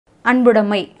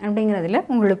அன்புடமை அப்படிங்கிறதுல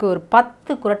உங்களுக்கு ஒரு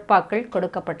 10 குறட்பாக்கள்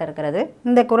கொடுக்கப்பட்டிருக்கிறது.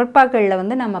 இந்த குறட்பாக்களில்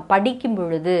வந்து நம்ம படிக்கும்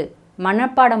பொழுது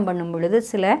மனப்பாடம் பண்ணும் பொழுது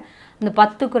சில இந்த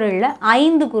 10 குறளில்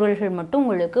 5 குறள்கள் மட்டும்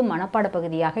உங்களுக்கு மனப்பாட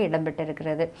பகுதியாக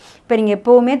இடம்பெற்றிருக்கிறது. இப்போ நீங்கள்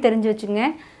எப்போவுமே தெரிஞ்சு வச்சுங்க,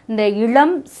 இந்த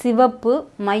இளம் சிவப்பு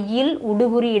மயில்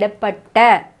உடுகுறி இடப்பட்ட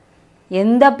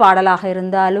எந்த பாடலாக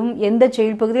இருந்தாலும் எந்த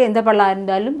செயல் பகுதியில் எந்த பாடலாக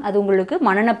இருந்தாலும் அது உங்களுக்கு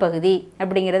மனன பகுதி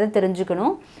அப்படிங்கிறத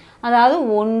தெரிஞ்சுக்கணும். அதாவது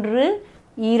 1,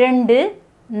 2,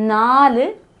 4,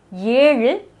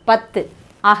 7, 10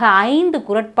 ஆக 5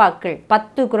 குறட்பாக்கள்,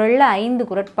 10 குறளில் 5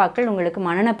 குறட்பாக்கள் உங்களுக்கு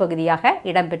மனன பகுதியாக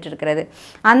இடம்பெற்றிருக்கிறது.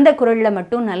 அந்த குறளில்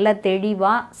மட்டும் நல்ல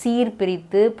தெளிவாக சீர்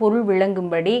பிரித்து பொருள்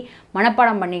விளங்கும்படி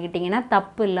மனப்பாடம் பண்ணிக்கிட்டிங்கன்னா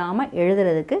தப்பு இல்லாமல்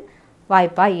எழுதுறதுக்கு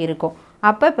வாய்ப்பாக இருக்கும்.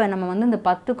 இப்போ நம்ம வந்து இந்த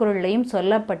 10 குறள்லையும்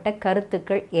சொல்லப்பட்ட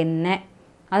கருத்துக்கள் என்ன,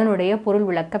 அதனுடைய பொருள்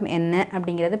விளக்கம் என்ன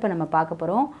அப்படிங்கிறத இப்போ நம்ம பார்க்க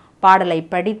போகிறோம். பாடலை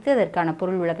படித்து அதற்கான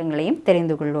பொருள் விளக்கங்களையும்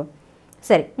தெரிந்து கொள்வோம்.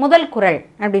 சரி, முதல் குறள்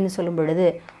அப்படின்னு சொல்லும் பொழுது,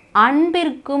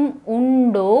 அன்பிற்கும்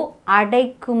உண்டோ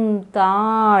அடைக்கும்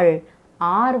தாழ்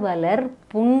ஆர்வலர்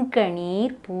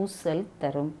புன்கணீர் பூசல்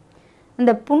தரும்.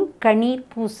 இந்த புன்கணீர்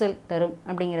பூசல் தரும்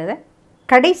அப்படிங்கிறத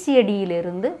கடைசி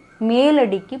அடியிலிருந்து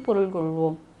மேலடிக்கு பொருள்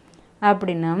கொள்வோம்.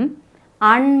 அப்படின்னா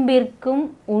அன்பிற்கும்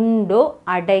உண்டோ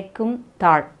அடைக்கும்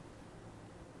தாழ்.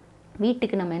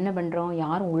 வீட்டுக்கு நம்ம என்ன பண்ணுறோம்,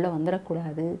 யாரும் உள்ளே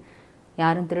வந்துடக்கூடாது,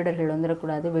 யாரும் திருடர்கள்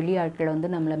வந்துடக்கூடாது, வெளியாட்கள் வந்து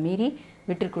நம்மளை மீறி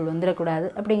வீட்டிற்குள் வந்துடக்கூடாது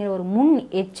அப்படிங்கிற ஒரு முன்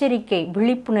எச்சரிக்கை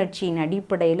விழிப்புணர்ச்சியின்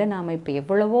அடிப்படையில் நாம் இப்போ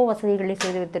எவ்வளவோ வசதிகளை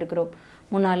செய்து வைத்திருக்கிறோம்.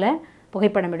 முன்னால்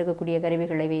புகைப்படம் எடுக்கக்கூடிய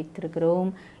கருவிகளை வைத்திருக்கிறோம்.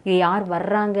 இது யார்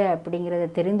வர்றாங்க அப்படிங்கிறத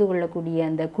தெரிந்து கொள்ளக்கூடிய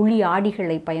அந்த குழி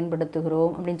ஆடிகளை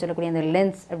பயன்படுத்துகிறோம். அப்படின்னு சொல்லக்கூடிய அந்த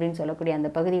லென்ஸ் அப்படின்னு சொல்லக்கூடிய அந்த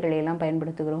பகுதிகளையெல்லாம்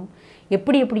பயன்படுத்துகிறோம்.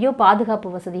 எப்படியோ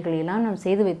பாதுகாப்பு வசதிகளையெல்லாம் நாம்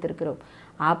செய்து வைத்திருக்கிறோம்.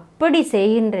 அப்படி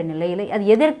செய்கின்ற நிலையில் அது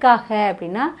எதற்காக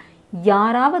அப்படின்னா,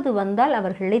 யாராவது வந்தால்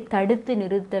அவர்களை தடுத்து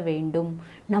நிறுத்த வேண்டும்,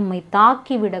 நம்மை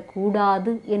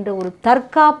தாக்கிவிடக்கூடாது என்ற ஒரு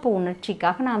தற்காப்பு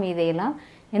உணர்ச்சிக்காக நாம் இதையெல்லாம்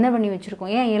என்ன பண்ணி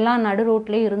வச்சுருக்கோம். ஏன் எல்லாம் நடு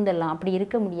ரோட்லேயே இருந்தெல்லாம் அப்படி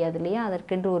இருக்க முடியாது இல்லையா?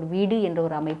 அதற்கென்று ஒரு வீடு என்ற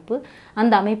ஒரு அமைப்பு,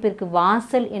 அந்த அமைப்பிற்கு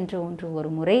வாசல் என்ற ஒரு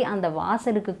முறை, அந்த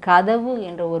வாசலுக்கு கதவு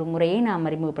என்ற ஒரு முறையை நாம்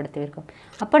அறிமுகப்படுத்தியிருக்கோம்.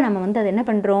 அப்போ நம்ம வந்து அதை என்ன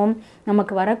பண்ணுறோம்,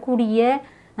 நமக்கு வரக்கூடிய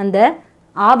அந்த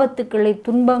ஆபத்துக்களை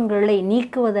துன்பங்களை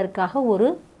நீக்குவதற்காக ஒரு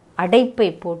அடைப்பை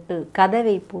போட்டு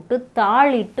கதவை போட்டு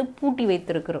தாளிட்டு பூட்டி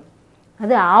வைத்திருக்கிறோம்.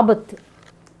 அது ஆபத்து,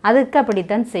 அதுக்கு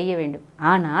அப்படித்தான் செய்ய வேண்டும்.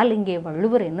 ஆனால் இங்கே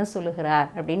வள்ளுவர் என்ன சொல்லுகிறார்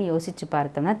அப்படின்னு யோசித்து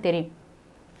பார்த்தோம்னா தெரியும்.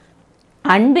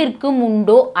 அன்பிற்கும்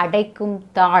உண்டோ அடைக்கும்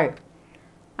தாழ்.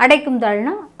 அடைக்கும்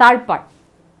தாழ்னா தாழ்பாள்.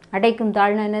 அடைக்கும்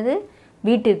தாழ்னா என்னது,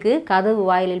 வீட்டுக்கு கதவு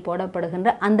வாயிலில்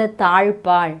போடப்படுகின்ற அந்த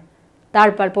தாழ்பாள்.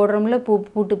 தாழ்பாள் போடுறோம்ல,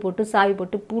 பூட்டு போட்டு சாவி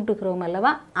போட்டு பூட்டுக்கிறோம்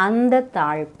அல்லவா, அந்த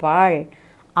தாழ்பாள்.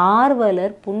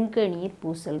 ஆர்வலர் புன்கணீர்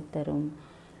பூசல் தரும்.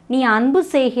 நீ அன்பு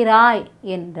செய்கிறாய்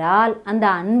என்றால் அந்த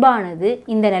அன்பானது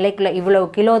இந்த நிலைக்குள்ள, இவ்வளோ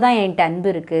கிலோ தான் என்கிட்ட அன்பு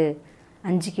இருக்குது,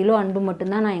 5 கிலோ அன்பு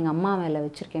மட்டும்தான் நான் எங்கள் அம்மா மேலே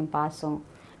வச்சுருக்கேன் பாசம்,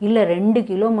 இல்லை 2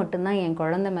 கிலோ மட்டும்தான் என்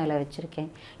குழந்தை மேலே வச்சுருக்கேன்,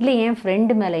 இல்லை என்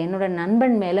ஃப்ரெண்டு மேலே என்னோடய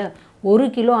நண்பன் மேலே 1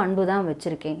 கிலோ அன்பு தான்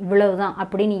வச்சுருக்கேன், இவ்வளவு தான்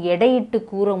அப்படின்னு எடையிட்டு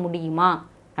கூற முடியுமா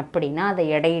அப்படின்னா அதை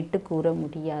எடையிட்டு கூற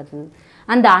முடியாது.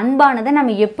 அந்த அன்பானதை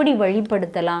நம்ம எப்படி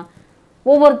வெளிப்படுத்தலாம்?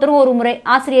 ஒவ்வொருத்தரும் ஒரு முறை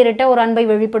ஆசிரியர்கிட்ட ஒரு அன்பை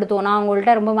வெளிப்படுத்துவோம். நான்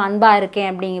அவங்கள்ட்ட ரொம்ப அன்பாக இருக்கேன்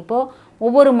அப்படிங்கப்போ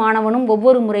ஒவ்வொரு மாணவனும்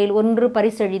ஒவ்வொரு முறையில் ஒன்று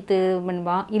பரிசளித்து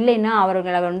பண்ணுவான், இல்லைன்னா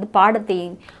அவர்களை வந்து பாடத்தை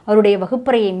அவருடைய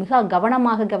வகுப்பறையை மிக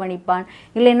கவனமாக கவனிப்பான்,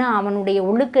 இல்லைன்னா அவனுடைய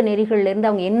ஒழுக்க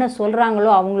நெறிகளிலிருந்து அவங்க என்ன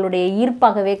சொல்கிறாங்களோ அவங்களுடைய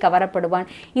ஈர்ப்பாகவே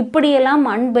கவரப்படுவான். இப்படியெல்லாம்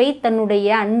தன்னுடைய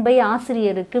அன்பை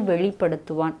ஆசிரியருக்கு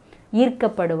வெளிப்படுத்துவான்,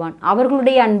 ஈர்க்கப்படுவான்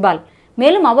அவர்களுடைய அன்பால்,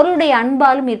 மேலும் அவர்களுடைய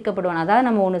அன்பாலும் ஈர்க்கப்படுவான். அதாவது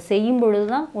நம்ம ஒன்று செய்யும் பொழுது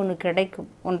தான் ஒன்று கிடைக்கும்.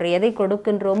 ஒன்று எதை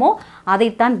கொடுக்கின்றோமோ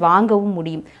அதைத்தான் வாங்கவும்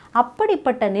முடியும்.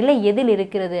 அப்படிப்பட்ட நிலை எதில்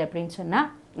இருக்கிறது அப்படின்னு சொன்னால்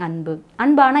அன்பு.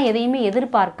 அன்பானால் எதையுமே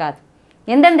எதிர்பார்க்காது.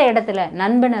 எந்தெந்த இடத்துல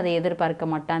நண்பன் அதை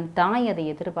எதிர்பார்க்க மாட்டான், தாய் அதை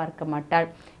எதிர்பார்க்க மாட்டாள்.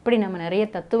 இப்படி நம்ம நிறைய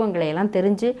தத்துவங்களை எல்லாம்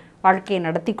தெரிஞ்சு வாழ்க்கையை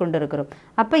நடத்தி கொண்டிருக்கிறோம்.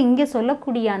 அப்போ இங்கே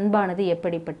சொல்லக்கூடிய அன்பானது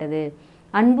எப்படிப்பட்டது?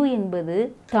 அன்பு என்பது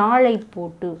தாளை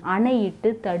போட்டு அணையிட்டு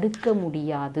தடுக்க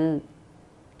முடியாது.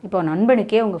 இப்போ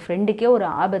நண்பனுக்கே உங்கள் ஃப்ரெண்டுக்கே ஒரு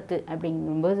ஆபத்து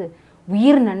அப்படிங்கும்போது,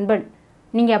 உயிர் நண்பன்,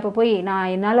 நீங்கள் அப்போ போய்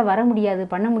நான் என்னால் வர முடியாது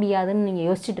பண்ண முடியாதுன்னு நீங்கள்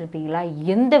யோசிச்சுட்டு இருப்பீங்களா?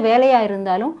 எந்த வேலையாக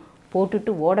இருந்தாலும்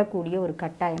போட்டுட்டு ஓடக்கூடிய ஒரு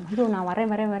கட்டாயம். ஐயோ நான்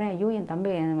வரேன், ஐயோ என்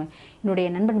தம்பி என்னுடைய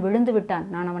நண்பன் விழுந்து விட்டான்,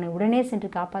 நான் அவனை உடனே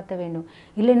சென்று காப்பாற்ற வேண்டும்,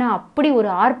 இல்லைன்னா அப்படி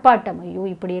ஒரு ஆர்ப்பாட்டம், ஐயோ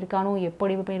இப்படி இருக்கானோ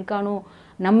எப்படி இருக்கானோ,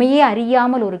 நம்மையே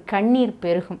அறியாமல் ஒரு கண்ணீர்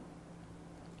பெருகும்.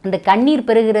 அந்த கண்ணீர்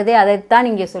பெறுகிறதே அதைத்தான்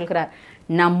இங்கே சொல்கிறார்.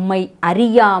 நம்மை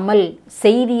அறியாமல்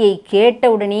செய்தியை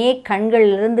கேட்டவுடனே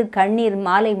கண்களிலிருந்து கண்ணீர்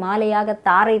மாலை மாலையாக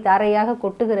தாரை தாரையாக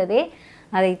கொட்டுகிறதே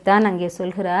அதைத்தான் அங்கே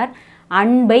சொல்கிறார்.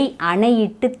 அன்பை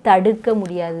அணையிட்டு தடுக்க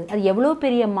முடியாது. அது எவ்வளோ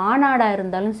பெரிய மாநாடாக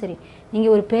இருந்தாலும் சரி,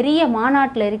 நீங்கள் ஒரு பெரிய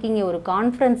மாநாட்டில் இருக்கீங்க, ஒரு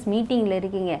கான்ஃபரன்ஸ் மீட்டிங்கில்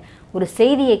இருக்கீங்க, ஒரு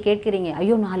செய்தியை கேட்குறீங்க,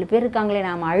 ஐயோ 4 பேர் இருக்காங்களே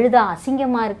நாம் அழுதா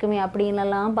அசிங்கமாக இருக்குமே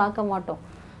அப்படின்லாம் பார்க்க மாட்டோம்.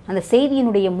 அந்த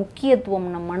செய்தியினுடைய முக்கியத்துவம்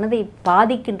நம் மனதை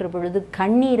பாதிக்கின்ற பொழுது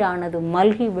கண்ணீரானது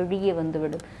மல்கி வெளியே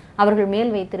வந்துவிடும். அவர்கள்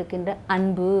மேல் வைத்திருக்கின்ற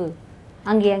அன்பு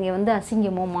அங்கே வந்து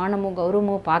அசிங்கமோ மானமோ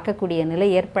கௌரவமோ பார்க்கக்கூடிய நிலை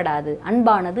ஏற்படாது.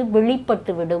 அன்பானது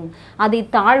வெளிப்பட்டு விடும். அதை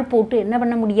தாழ் போட்டு என்ன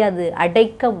பண்ண முடியாது,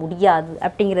 அடைக்க முடியாது.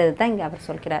 அப்படிங்கிறது தான் இங்கே அவர்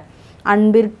சொல்கிறார்.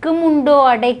 அன்பிற்கும் உண்டோ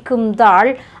அடைக்கும்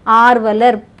தாள்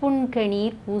ஆர்வலர்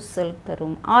புன்கணீர் பூசல்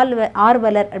தரும்.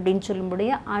 ஆர்வலர் அப்படின்னு சொல்லும்போது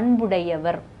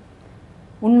அன்புடையவர்,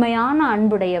 உண்மையான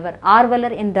அன்புடையவர்.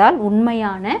 ஆர்வலர் என்றால்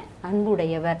உண்மையான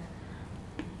அன்புடையவர்.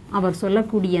 அவர்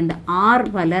சொல்லக்கூடிய அந்த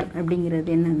ஆர்வலர்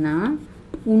அப்படிங்கிறது என்னன்னா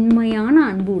உண்மையான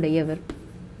அன்பு உடையவர்.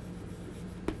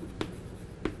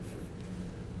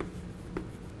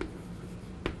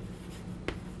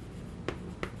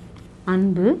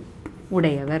 அன்பு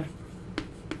உடையவர்,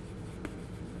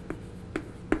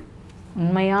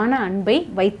 உண்மையான அன்பை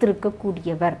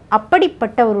வைத்திருக்கக்கூடியவர்.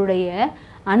 அப்படிப்பட்டவருடைய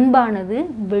அன்பானது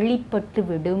வெளிப்பட்டு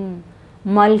விடும்,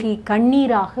 மல்கி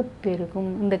கண்ணீராக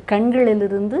பெருகும். இந்த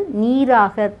கண்களிலிருந்து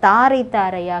நீராக தாரை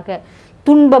தாரையாக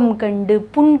துன்பம் கண்டு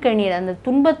புன்கணீர், அந்த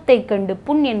துன்பத்தை கண்டு,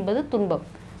 புண் என்பது துன்பம்,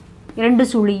 2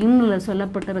 சுழியும்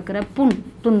சொல்லப்பட்டிருக்கிற புண்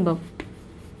துன்பம்.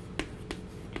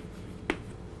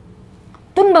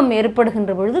 துன்பம்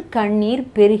ஏற்படுகின்ற பொழுது கண்ணீர்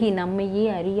பெருகி நம்மையே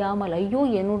அறியாமல் ஐயோ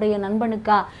என்னுடைய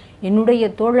நண்பனுக்கா என்னுடைய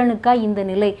தோழனுக்கா இந்த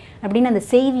நிலை அப்படின்னு அந்த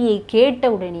செய்தியை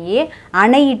கேட்ட உடனேயே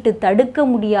அணையிட்டு தடுக்க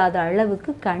முடியாத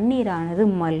அளவுக்கு கண்ணீரானது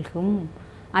மல்கும்.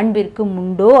 அன்பிற்கும்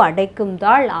உண்டோ அடைக்கும்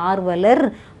தாள் ஆர்வலர்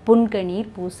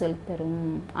புன்கணீர் பூசல் தரும்.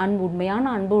 உண்மையான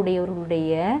அன்பு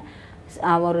உடையவர்களுடைய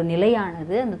ஒரு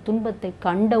நிலையானது அந்த துன்பத்தை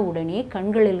கண்டவுடனே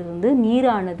கண்களிலிருந்து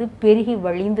நீரானது பெருகி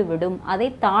வழிந்து விடும். அதை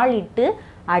தாளிட்டு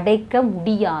அடைக்க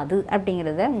முடியாது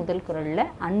அப்படிங்கிறத முதல்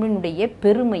குறளில் அன்பினுடைய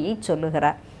பெருமையை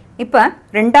சொல்லுகிறார். இப்போ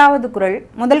 2வது குறள்.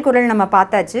 முதல் குறள் நம்ம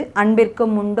பார்த்தாச்சு.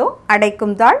 அன்பிற்கும் உண்டோ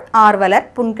அடைக்கும் தாள் ஆர்வலர்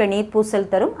புன்கணீர் பூசல்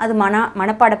தரும். அது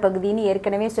மனப்பாட பகுதின்னு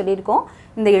ஏற்கனவே சொல்லியிருக்கோம்.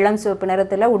 இந்த இளம் சிவப்பு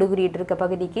நிறத்தில் உடுகுறிட்டு இருக்க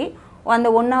பகுதிக்கு அந்த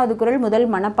 1வது குறள் முதல்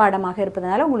மனப்பாடமாக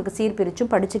இருப்பதனால உங்களுக்கு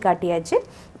சீர்பிரிச்சும் படித்து காட்டியாச்சு.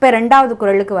 இப்போ 2வது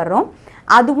குறளுக்கு வர்றோம்.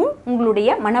 அதுவும் உங்களுடைய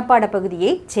மனப்பாட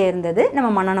பகுதியை சேர்ந்தது. நம்ம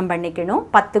மனனம் பண்ணிக்கணும்.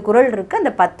 10 குறள் இருக்குது.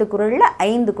 அந்த 10 குறளில்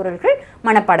 5 குறள்கள்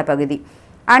மனப்பாட பகுதி.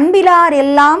 அன்பிலார்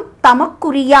எல்லாம்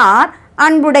தமக்குரியார்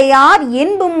அன்புடையார்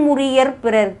என்பும் உரியர்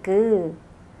பிறர்க்கு.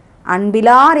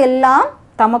 அன்பிலார் எல்லாம்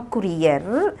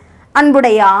தமக்குரியர்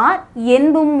அன்புடையார்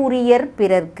என்பும் உரியர்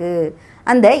பிறர்க்கு.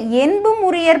 அந்த என்பும்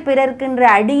உரியர் பிறர்க்கின்ற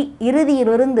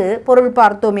இறுதியிலிருந்து பொருள்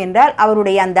பார்த்தோம் என்றால்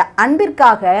அவருடைய அந்த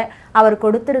அன்பிற்காக அவர்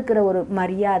கொடுத்திருக்கிற ஒரு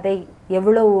மரியாதை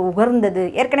எவ்வளவு உகர்ந்தது.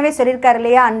 ஏற்கனவே சொல்லியிருக்கார்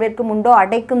இல்லையா, அன்பிற்கும் உண்டோ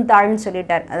அடைக்கும் தாழ்ன்னு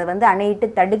சொல்லிட்டார். அதை அணையிட்டு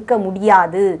தடுக்க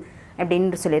முடியாது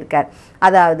அப்படின்னு சொல்லியிருக்கார்.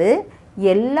 அதாவது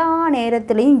எல்லா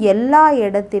நேரத்திலையும் எல்லா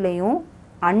இடத்திலையும்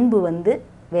அன்பு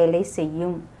வேலை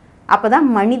செய்யும். அப்போதான்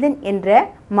மனிதன் என்ற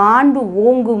மாண்பு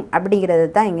ஓங்கும் அப்படிங்கிறது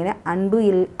தான் இங்கே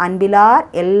அன்பிலார்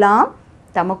எல்லாம்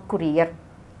தமக்குரியர்.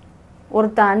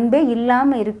 ஒருத்தன் அன்பே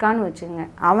இல்லாமல் இருக்கான்னு வச்சுங்க,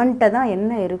 அவன்கிட்ட தான்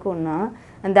என்ன இருக்கும்னா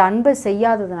அந்த அன்பை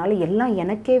செய்யாததுனால எல்லாம்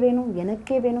எனக்கே வேணும்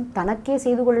எனக்கே வேணும், தனக்கே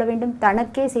செய்து கொள்ள வேண்டும்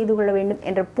தனக்கே செய்து கொள்ள வேண்டும்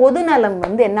என்ற பொதுநலம்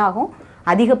என்னாகும்,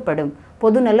 அதிகப்படும்.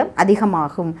 பொதுநலம்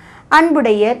அதிகமாகும்.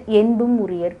 அன்புடையர் என்பும்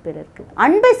உரியர் பிறர்க்கு.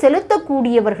 அன்பை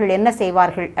செலுத்தக்கூடியவர்கள் என்ன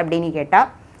செய்வார்கள் அப்படின்னு கேட்டால்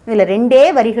இதில் 2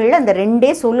 வரிகளில் அந்த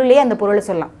 2 சொல்லுலே அந்த பொருளை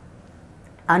சொல்லலாம்.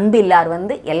 அன்பில்லார்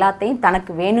எல்லாத்தையும்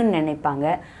தனக்கு வேணும்னு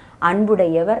நினைப்பாங்க.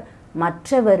 அன்புடையவர்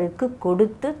மற்றவருக்கு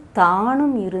கொடுத்து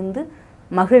தானும் இருந்து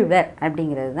மகிழ்வர்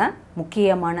அப்படிங்கிறது தான்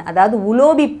முக்கியமான, அதாவது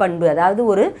உலோபி பண்பு. அதாவது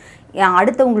ஒரு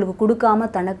அடுத்தவங்களுக்கு கொடுக்காம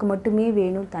தனக்கு மட்டுமே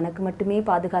வேணும் தனக்கு மட்டுமே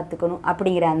பாதுகாத்துக்கணும்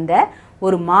அப்படிங்கிற அந்த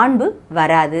ஒரு மாண்பு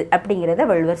வராது அப்படிங்கிறத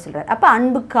வள்ளுவர் சொல்கிறார். அப்போ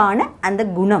அன்புக்கான அந்த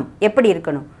குணம் எப்படி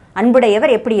இருக்கணும்,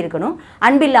 அன்புடையவர் எப்படி இருக்கணும்,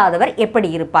 அன்பில்லாதவர் எப்படி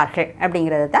இருப்பார்கள்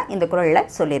அப்படிங்கிறத தான் இந்த குறளில்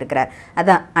சொல்லியிருக்கிறார்.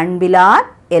 அதான் அன்பிலார்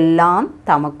எல்லாம்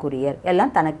தமக்குரியர்,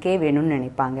 எல்லாம் தனக்கே வேணும்னு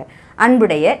நினைப்பாங்க.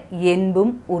 அன்புடையர்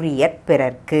என்பும் உரியர்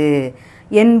பிறர்க்கு.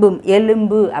 என்பும்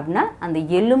எலும்பு அப்படின்னா அந்த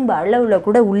எலும்பு அளவில்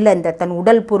கூட உள்ள இந்த தன்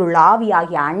உடல் பொருள் ஆவி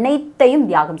ஆகிய அனைத்தையும்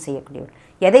தியாகம் செய்யக்கூடியவர்.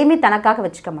 எதையுமே தனக்காக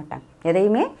வச்சுக்க மாட்டாங்க,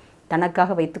 எதையுமே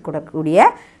தனக்காக வைத்து கொள்ளக்கூடிய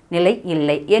நிலை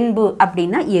இல்லை. என்பு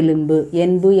அப்படின்னா எலும்பு.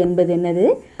 என்பு என்பது என்னது,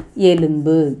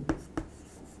 எலும்பு.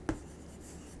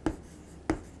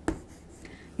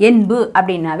 என்பு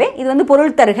அப்படின்னாவே இது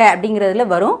பொருள் தருக அப்படிங்கிறதுல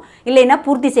வரும், இல்லைன்னா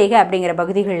பூர்த்தி செய்க அப்படிங்கிற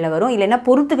பகுதிகளில் வரும், இல்லைன்னா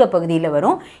பொறுத்துக பகுதியில்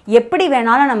வரும். எப்படி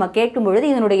வேணாலும் நம்ம கேட்கும் பொழுது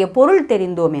இதனுடைய பொருள்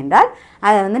தெரிந்தோம் என்றால்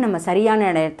அதை நம்ம சரியான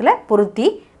இடத்துல பொருத்தி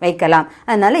வைக்கலாம்.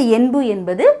 அதனால் என்பு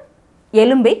என்பது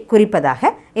எலும்பை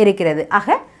குறிப்பதாக இருக்கிறது.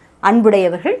 ஆக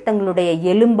அன்புடையவர்கள் தங்களுடைய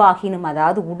எலும்பாகினும்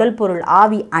அதாவது உடல் பொருள்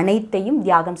ஆவி அனைத்தையும்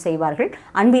தியாகம் செய்வார்கள்.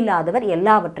 அன்பில்லாதவர்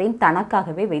எல்லாவற்றையும்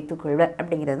தனக்காகவே வைத்துக் கொள்வர்.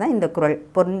 அப்படிங்கிறது தான் இந்த குறள்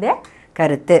பொருந்த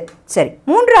கருத்து. சரி,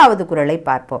 3வது குறளை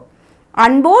பார்ப்போம்.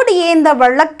 அன்போடு இயைந்த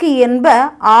வழக்கு என்ப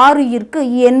ஆருயிர்க்கு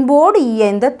என்போடு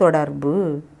இயைந்த தொடர்பு.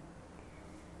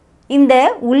 இந்த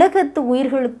உலகத்து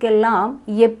உயிர்களுக்கெல்லாம்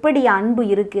எப்படி அன்பு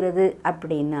இருக்கிறது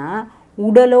அப்படின்னா,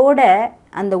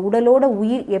 அந்த உடலோட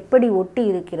உயிர் எப்படி ஒட்டி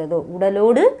இருக்கிறதோ,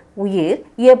 உடலோடு உயிர்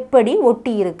எப்படி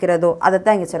ஒட்டி இருக்கிறதோ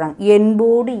அதைத்தான் இங்கே சொல்கிறாங்க.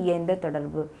 என்போடு இயைந்த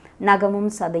தொடர்பு, நகமும்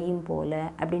சதையும் போல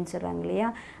அப்படின்னு சொல்கிறாங்க இல்லையா.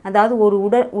 அதாவது ஒரு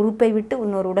உடல் உறுப்பை விட்டு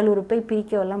இன்னொரு உடல் உறுப்பை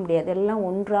பிரிக்கவெல்லாம் முடியாது. எல்லாம்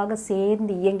ஒன்றாக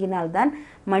சேர்ந்து இயங்கினால்தான்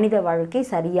மனித வாழ்க்கை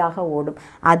சரியாக ஓடும்.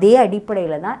 அதே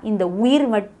அடிப்படையில் தான் இந்த உயிர்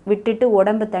விட்டுட்டு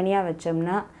உடம்பை தனியாக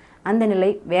வச்சோம்னா அந்த நிலை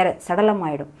வேற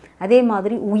சடலமாயிடும். அதே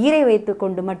மாதிரி உயிரை வைத்து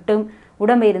கொண்டு மட்டும்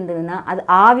உடம்பு இருந்ததுன்னா அது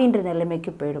ஆவின்ற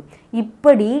நிலைமைக்கு போயிடும்.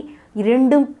 இப்படி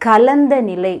இரண்டும் கலந்த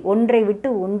நிலை, ஒன்றை விட்டு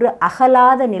ஒன்று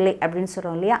அகலாத நிலை அப்படின்னு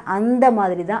சொல்கிறோம் இல்லையா. அந்த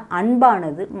மாதிரி தான்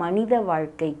அன்பானது மனித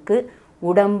வாழ்க்கைக்கு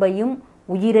உடம்பையும்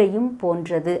உயிரையும்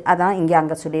போன்றது. அதான் இங்கே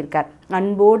அங்கே சொல்லியிருக்கார்.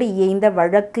 அன்போடு இயைந்த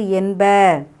வழக்கு என்ப.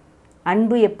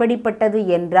 அன்பு எப்படிப்பட்டது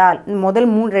என்றால்,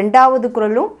 2வது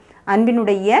குறளும்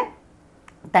அன்பினுடைய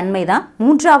தன்மைதான்,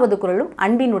 3வது குறளும்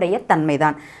அன்பினுடைய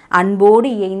தன்மைதான். அன்போடு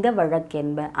இயைந்த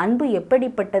வழக்கென்ப. அன்பு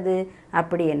எப்படிப்பட்டது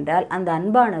அப்படி என்றால், அந்த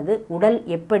அன்பானது உடல்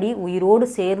எப்படி உயிரோடு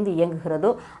சேர்ந்து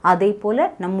இயங்குகிறதோ அதை போல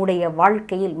நம்முடைய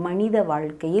வாழ்க்கையில், மனித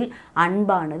வாழ்க்கையில்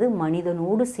அன்பானது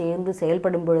மனிதனோடு சேர்ந்து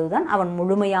செயல்படும் பொழுதுதான் அவன்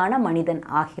முழுமையான மனிதன்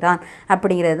ஆகிறான்.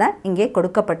 அப்படிங்கிறது தான் இங்கே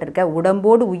கொடுக்கப்பட்டிருக்க.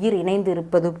 உடம்போடு உயிர் இணைந்து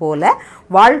இருப்பது போல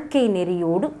வாழ்க்கை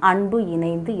நெறியோடு அன்பு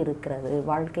இணைந்து இருக்கிறது.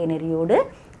 வாழ்க்கை நெறியோடு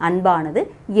அன்பானது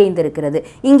இயைந்திருக்கிறது.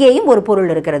 இங்கேயும் ஒரு பொருள்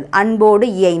இருக்கிறது. அன்போடு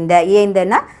இயைந்த,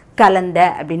 இயைந்தனா கலந்த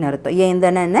அப்படின்னு அர்த்தம்.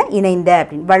 இயைந்தன இணைந்த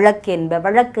அப்படின்னு. வழக்கு என்ப,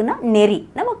 வழக்குனா நெறி,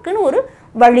 நமக்குன்னு ஒரு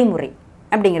வழிமுறை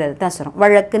அப்படிங்கிறது தான் சொல்கிறோம்.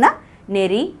 வழக்குனா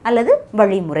நெறி அல்லது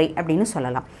வழிமுறை அப்படின்னு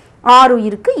சொல்லலாம்.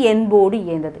 ஆருயிருக்கு என்போடு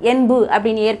இயைந்தது. என்பு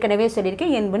அப்படின்னு ஏற்கனவே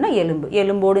சொல்லியிருக்கேன். என்புனா எலும்பு,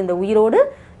 எலும்போடு இந்த உயிரோடு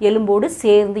எலும்போடு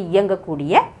சேர்ந்து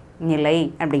இயங்கக்கூடிய நிலை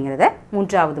அப்படிங்கிறத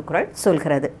 3வது குறள்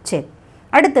சொல்கிறது. சரி,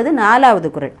 அடுத்தது 4வது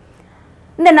குறள்.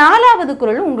 இந்த 4வது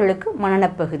குறள் உங்களுக்கு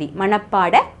மனனப்பகுதி,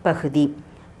 மனப்பாட பகுதி.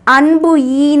 அன்பு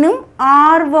ஈனும்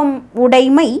ஆர்வம்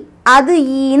உடைமை அது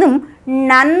ஈனும்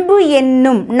நண்பு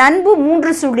என்னும். நண்பு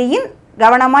 3 சுழியின்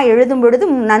கவனமாக எழுதும் பொழுது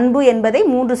நண்பு என்பதை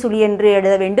 3 சுழி என்று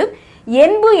எழுத வேண்டும்.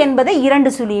 என்பு என்பதை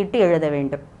 2 சுழியிட்டு எழுத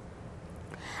வேண்டும்.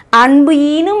 அன்பு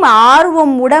ஈனும்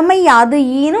ஆர்வம் உடைமை அது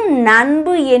ஈனும்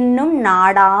நண்பு என்னும்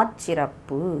நாடா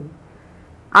சிறப்பு.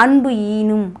 அன்பு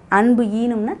ஈனும், அன்பு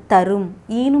ஈனும்னா தரும்.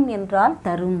 ஈனும் என்றால்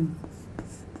தரும்.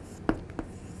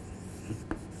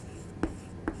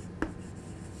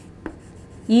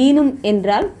 ஈனும்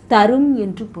என்றால் தரும்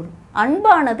என்று பொருள்.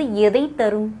 அன்பானது எதை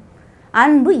தரும்?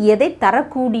 அன்பு எதை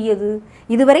தரக்கூடியது?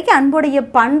 இதுவரைக்கும் அன்புடைய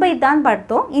பண்பை தான்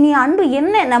பார்த்தோம். இனி அன்பு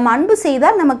என்ன? நம்ம அன்பு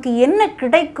செய்தால் நமக்கு என்ன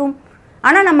கிடைக்கும்?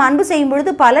 ஆனால் நம்ம அன்பு செய்யும்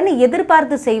பொழுது பலனை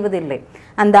எதிர்பார்த்து செய்வதில்லை.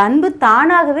 அந்த அன்பு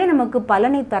தானாகவே நமக்கு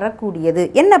பலனை தரக்கூடியது.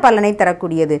 என்ன பலனை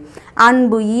தரக்கூடியது?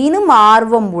 அன்பு ஈனும்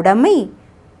ஆர்வம் உடைமை.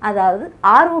 அதாவது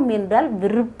ஆர்வம் என்றால்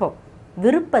விருப்பம்,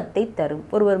 விருப்பத்தை தரும்.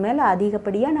 ஒருவர் மேலே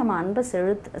அதிகப்படியாக நம்ம அன்பை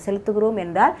செலுத்துகிறோம்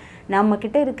என்றால் நம்ம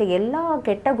கிட்ட இருக்க எல்லா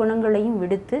கெட்ட குணங்களையும்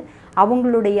விடுத்து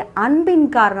அவங்களுடைய அன்பின்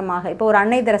காரணமாக, இப்போ ஒரு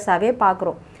அன்னை தெரசாவே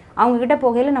பார்க்குறோம். அவங்கக்கிட்ட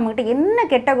போகையில் நம்மக்கிட்ட என்ன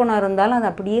கெட்ட குணம் இருந்தாலும் அது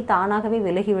அப்படியே தானாகவே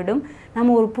விலகிவிடும்.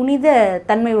 நம்ம ஒரு புனித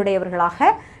தன்மையுடையவர்களாக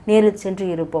நேரில் சென்று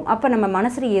இருப்போம். அப்போ நம்ம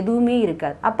மனசில் எதுவுமே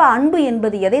இருக்காது. அப்போ அன்பு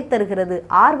என்பது எதை தருகிறது?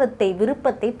 ஆர்வத்தை,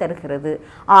 விருப்பத்தை தருகிறது.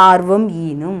 ஆர்வம்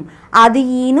ஈனும் அது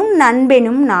ஈனும்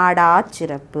நண்பெனும் நாடா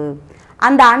சிறப்பு.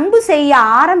 அந்த அன்பு செய்ய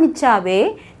ஆரம்பித்தாவே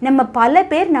நம்ம பல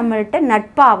பேர் நம்மள்கிட்ட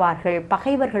நட்பாவார்கள்,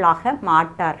 பகைவர்களாக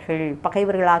மாட்டார்கள்.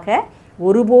 பகைவர்களாக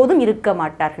ஒருபோதும் இருக்க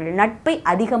மாட்டார்கள். நட்பை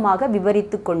அதிகமாக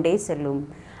விவரித்து கொண்டே செல்லும்.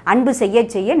 அன்பு செய்ய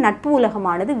செய்ய நட்பு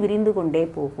உலகமானது விரிந்து கொண்டே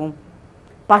போகும்.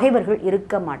 பகைவர்கள்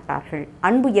இருக்க மாட்டார்கள்.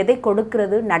 அன்பு எதை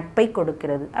கொடுக்கிறது? நட்பை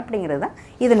கொடுக்கிறது. அப்படிங்கிறது தான்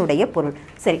இதனுடைய பொருள்.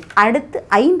 சரி, அடுத்து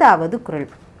 5வது குறள்.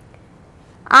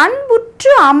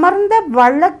 அன்புற்று அமர்ந்த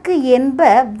வழக்கு என்ப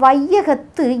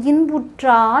வையகத்து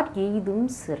இன்புற்றார் எய்தும்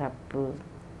சிறப்பு.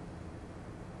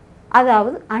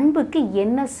 அதாவது அன்புக்கு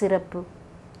என்ன சிறப்பு?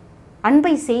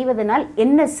 அன்பை செய்வதனால்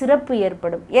என்ன சிறப்பு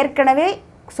ஏற்படும்? ஏற்கனவே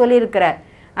சொல்லியிருக்கிறார்.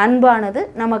 அன்பானது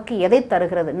நமக்கு எதை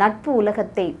தருகிறது? நட்பு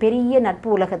உலகத்தை, பெரிய நட்பு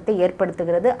உலகத்தை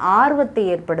ஏற்படுத்துகிறது, ஆர்வத்தை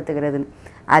ஏற்படுத்துகிறது.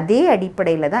 அதே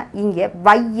அடிப்படையில் தான் இங்கே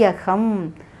வையகம்,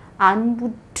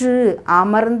 அன்புற்று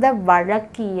அமர்ந்த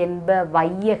வழக்கு என்ப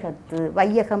வையகத்து.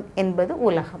 வையகம் என்பது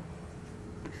உலகம்.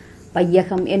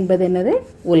 வையகம் என்பது என்னது?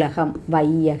 உலகம்.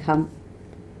 வையகம்.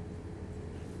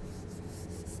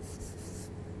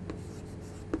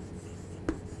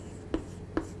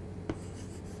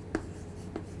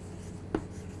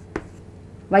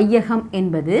 வையகம்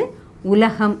என்பது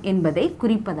உலகம் என்பதை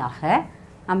குறிப்பதாக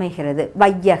அமைகிறது.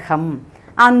 வையகம்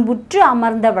அன்புற்று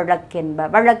அமர்ந்த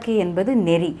வழக்கு என்பது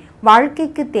நெறி,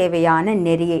 வாழ்க்கைக்கு தேவையான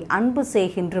நெறியை அன்பு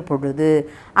செய்கின்ற பொழுது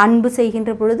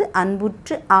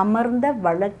அன்புற்று அமர்ந்த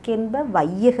வழக்கென்ப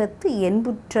வையகத்து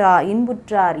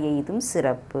இன்புற்றார் எய்தும்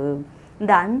சிறப்பு.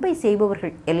 இந்த அன்பை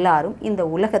செய்பவர்கள் எல்லாரும் இந்த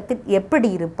உலகத்தில் எப்படி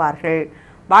இருப்பார்கள்,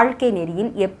 வாழ்க்கை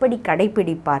நெறியில் எப்படி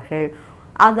கடைபிடிப்பார்கள்,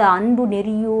 அது அன்பு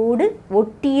நெறியோடு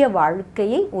ஒட்டிய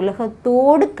வாழ்க்கையை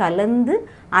உலகத்தோடு கலந்து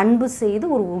அன்பு செய்து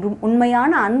ஒரு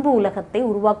உண்மையான அன்பு உலகத்தை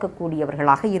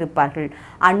உருவாக்கக்கூடியவர்களாக இருப்பார்கள்.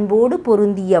 அன்போடு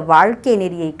பொருந்திய வாழ்க்கை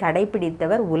நெறியை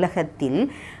கடைபிடித்தவர் உலகத்தில்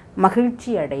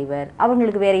மகிழ்ச்சி அடைவர்,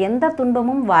 அவங்களுக்கு வேறு எந்த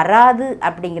துன்பமும் வராது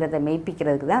அப்படிங்கிறத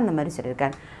மெய்ப்பிக்கிறதுக்கு தான் அந்த மாதிரி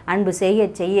சொல்லியிருக்கார். அன்பு செய்ய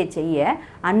செய்ய செய்ய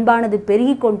அன்பானது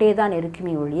பெருகி கொண்டே தான்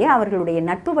இருக்குமே ஒழிய, அவர்களுடைய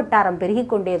நட்பு வட்டாரம் பெருகி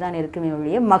கொண்டே தான் இருக்குமே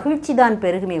ஒழிய, மகிழ்ச்சி தான்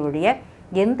பெருகுமே ஒழிய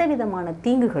எந்த விதமான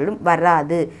தீங்குகளும்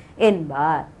வராது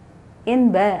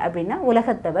என்ப அப்படின்னா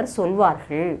உலகத்தவர்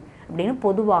சொல்வார்கள் அப்படின்னு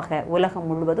பொதுவாக உலகம்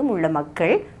முழுவதும் உள்ள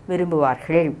மக்கள்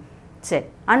விரும்புவார்கள். சரி,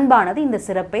 அன்பானது இந்த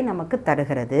சிறப்பை நமக்கு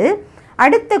தருகிறது.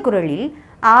 அடுத்த குறளில்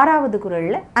 6வது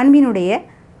குறளில் அன்பினுடைய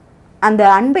அந்த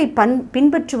அன்பை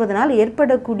பின்பற்றுவதனால்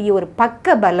ஏற்படக்கூடிய ஒரு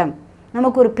பக்க பலம்,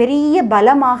 நமக்கு ஒரு பெரிய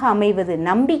பலமாக அமைவது,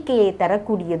 நம்பிக்கையை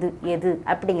தரக்கூடியது எது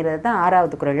அப்படிங்கிறது தான்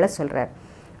 6வது குறளில் சொல்கிறார்.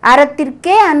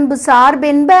 அறத்திற்கே அன்பு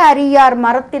சார்பென்ப அறியார்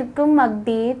மரத்திற்கும்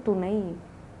அக்தே துணை.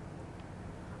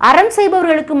 அறம்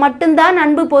செய்பவர்களுக்கு மட்டும்தான்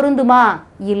அன்பு பொருந்துமா?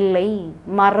 இல்லை,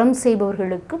 மரம்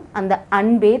செய்பவர்களுக்கும் அந்த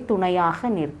அன்பே துணையாக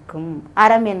நிற்கும்.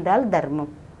 அறம் என்றால்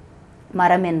தர்மம்,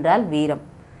 மரம் என்றால் வீரம்.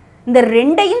 இந்த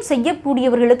ரெண்டையும்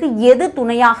செய்யக்கூடியவர்களுக்கு எது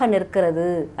துணையாக நிற்கிறது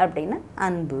அப்படின்னா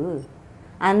அன்பு.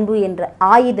 அன்பு என்ற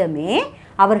ஆயுதமே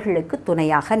அவர்களுக்கு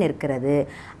துணையாக நிற்கிறது.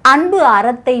 அன்பு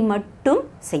அறத்தை மட்டும்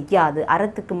செய்யாது,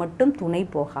 அறத்துக்கு மட்டும் துணை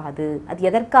போகாது. அது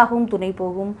எதற்காகவும் துணை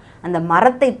போகும்? அந்த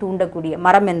மரத்தை தூண்டக்கூடிய,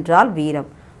 மரம் என்றால் வீரம்,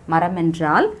 மரம்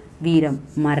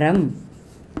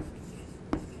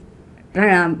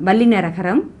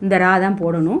வல்லினரகரம் இந்த ராதான்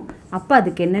போடணும். அப்போ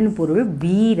அதுக்கு என்னன்னு பொருள்?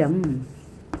 வீரம்,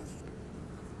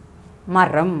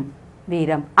 மரம்,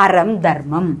 வீரம், அறம்,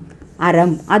 தர்மம்.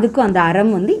 அறம், அதுக்கும் அந்த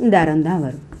அறம் இந்த அறம் தான்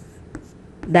வரும்.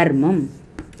 தர்மம்,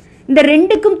 இந்த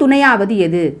ரெண்டுக்கும் துணையாவது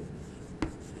எது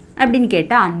அப்படின்னு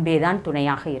கேட்டால் அன்பே தான்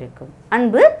துணையாக இருக்கும்.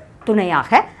 அன்பு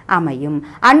துணையாக அமையும்.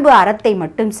 அன்பு அறத்தை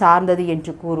மட்டும் சார்ந்தது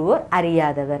என்று கூறுவோர்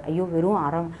அறியாதவர். ஐயோ,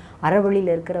 வெறும்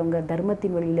அறவழியில் இருக்கிறவங்க,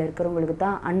 தர்மத்தின் வழியில் இருக்கிறவங்களுக்கு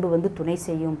தான் அன்பு துணை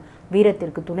செய்யும்,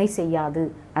 வீரத்திற்கு துணை செய்யாது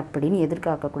அப்படின்னு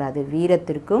எதிர்பார்க்கக்கூடாது.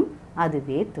 வீரத்திற்கும்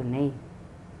அதுவே துணை.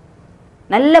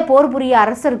 நல்ல போர் புரிய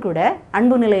அரசர் கூட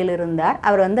அன்பு நிலையில் இருந்தார்.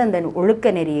 அவர் அந்த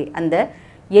ஒழுக்க நெறியை, அந்த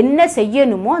என்ன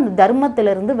செய்யணுமோ அந்த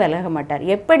தர்மத்திலிருந்து விலக மாட்டார்.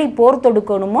 எப்படி போர்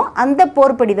தொடுக்கணுமோ அந்த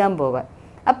போர்படி தான் போவார்.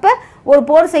 அப்போ ஒரு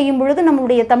போர் செய்யும் பொழுது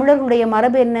நம்மளுடைய தமிழர்களுடைய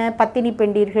மரபு என்ன? பத்தினி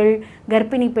பெண்டீர்கள்,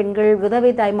 கர்ப்பிணி பெண்கள்,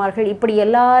 விதவை தாய்மார்கள், இப்படி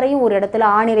எல்லாரையும் ஒரு இடத்துல,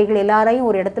 ஆணிரைகள் எல்லாரையும்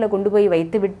ஒரு இடத்துல கொண்டு போய்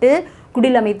வைத்துவிட்டு,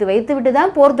 குடில் அமைத்து வைத்துவிட்டு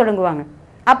தான் போர் தொடங்குவாங்க.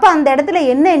 அப்போ அந்த இடத்துல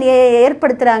என்ன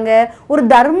ஏற்படுத்துகிறாங்க? ஒரு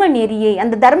தர்ம நெறியை.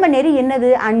 அந்த தர்ம நெறி என்னது?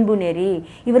 அன்பு நெறி.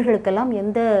 இவர்களுக்கெல்லாம்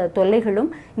எந்த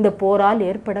தொல்லைகளும் இந்த போரால்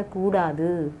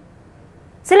ஏற்படக்கூடாது.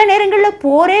 சில நேரங்களில்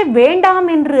போரே வேண்டாம்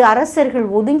என்று அரசர்கள்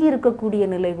ஒதுங்கி இருக்கக்கூடிய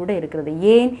நிலை கூட இருக்கிறது.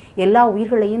 ஏன்? எல்லா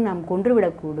உயிர்களையும் நாம்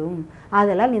கொன்றுவிடக்கூடும்,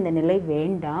 அதனால் இந்த நிலை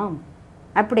வேண்டாம்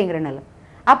அப்படிங்கிற நிலை.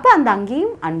 அப்போ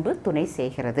அங்கேயும் அன்பு துணை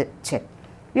செய்கிறது. சரி,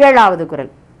 7வது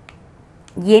குறள்.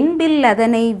 என்பில்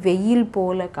அதனை வெயில்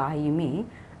போல காயுமே,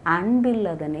 அன்பில்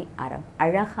அதனை அறம்.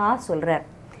 அழகா சொல்றார்.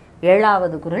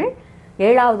 7வது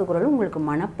குறளும் உங்களுக்கு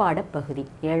மனப்பாட பகுதி.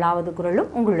 7வது குறளும்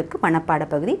உங்களுக்கு மனப்பாட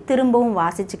பகுதி. திரும்பவும்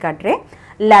வாசிச்சு காட்டுறேன்.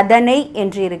 லதனை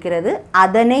என்று இருக்கிறது,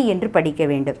 அதனை என்று படிக்க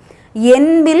வேண்டும்.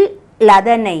 என்பில்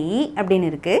லதனை அப்படின்னு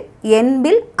இருக்கு.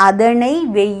 என்பில் அதனை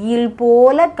வெயில்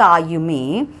போல காயுமே,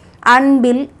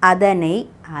 அன்பில் அதனை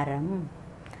அறம்.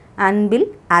 அன்பில்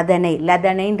அதனை,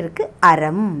 லதனைன்னு இருக்கு,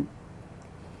 அறம்.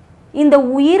 இந்த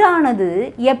உயிரானது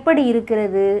எப்படி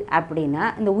இருக்கிறது அப்படின்னா,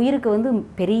 இந்த உயிருக்கு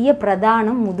பெரிய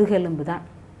பிரதானம் முதுகெலும்பு தான்.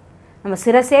 நம்ம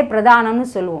சிரசே பிரதானம்னு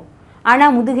சொல்லுவோம்.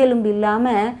 ஆனால் முதுகெலும்பு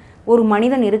இல்லாமல் ஒரு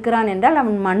மனிதன் இருக்கிறான் என்றால்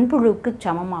அவன் மண்புழுவுக்கு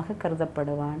சமமாக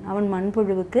கருதப்படுவான். அவன்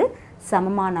மண்புழுவுக்கு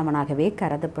சமமானவனாகவே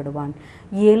கருதப்படுவான்.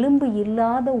 எலும்பு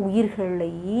இல்லாத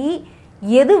உயிர்களை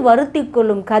எது வருத்தி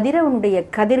கொள்ளும்? கதிரவனுடைய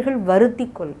கதிர்கள் வருத்தி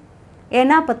கொள்ளும்.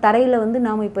 ஏன்னா இப்போ தரையில்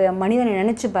நாம் இப்போ மனிதனை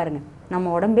நினச்சி பாருங்கள்,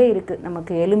 நம்ம உடம்பே இருக்குது,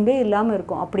 நமக்கு எலும்பே இல்லாமல்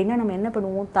இருக்கும். அப்படின்னா நம்ம என்ன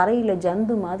பண்ணுவோம்? தரையில்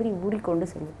ஜந்து மாதிரி ஊறிக்கொண்டு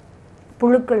செல்வோம்,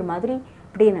 புழுக்கள் மாதிரி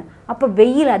அப்படின்னு. அப்போ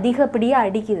வெயில் அதிகப்படியாக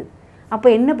அடிக்குது. அப்போ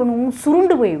என்ன பண்ணுவோம்?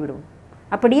 சுருண்டு போய் விடுவோம்,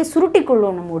 அப்படியே சுருட்டி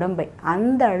கொள்வோம் நம்ம உடம்பை.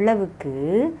 அந்த அளவுக்கு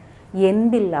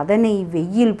என்பில் அதனை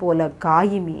வெயில் போல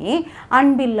காயுமே,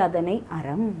 அன்பில் அதனை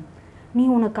அறம். நீ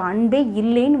உனக்கு அன்பே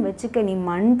இல்லைன்னு வச்சுக்க, நீ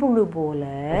மண்புழு போல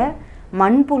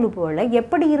மண்புழு போல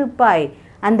எப்படி இருப்பாய்?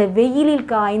 அந்த வெயிலில்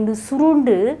காய்ந்து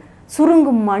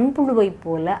சுருங்கும் மண்புழுவை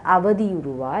போல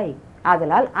அவதியுறுவாய்.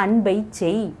 ஆதலால் அன்பை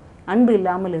செய். அன்பு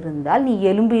இல்லாமல் இருந்தால் நீ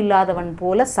எலும்பு இல்லாதவன்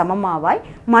போல சமமாவாய்,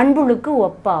 மண்புழுக்கு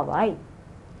ஒப்பாவாய்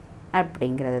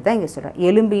அப்படிங்கிறது தான் இங்கே சொல்கிறேன்.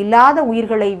 எலும்பு இல்லாத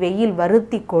உயிர்களை வெயில்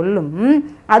வருத்தி கொள்ளும்,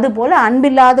 அதுபோல்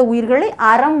அன்பில்லாத உயிர்களை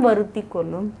அறம் வருத்தி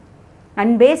கொள்ளும்.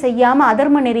 அன்பே செய்யாமல்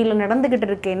அதர்ம நெறியில் நடந்துக்கிட்டு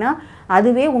இருக்கேன்னா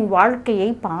அதுவே உன் வாழ்க்கையை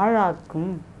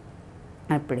பாழாக்கும்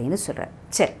அப்படின்னு சொல்கிறார்.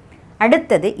 சரி,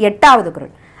 அடுத்தது 8வது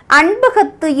குறள்.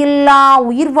 அன்பகத்து இல்லா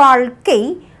உயிர் வாழ்க்கை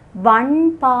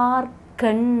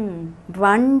வண்பார்க்கண்.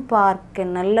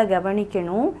 வண்பார்க்கண் நல்லா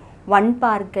கவனிக்கணும்.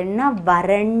 வண்பார்க்கன்னா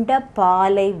வறண்ட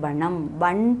பாலைவனம்.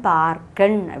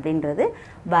 வண்பார்க்கண் அப்படின்றது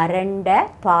வறண்ட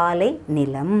பாலை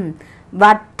நிலம்.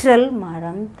 வற்றல்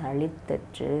மரம்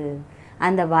தளிர்த்தற்று.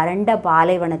 அந்த வறண்ட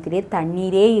பாலைவனத்திலே,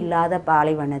 தண்ணீரே இல்லாத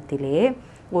பாலைவனத்திலே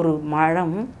ஒரு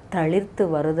மரம் தளிர்த்து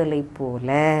வருதலை போல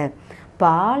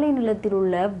பாலை நிலத்தில்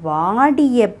உள்ள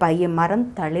வாடிய மரம்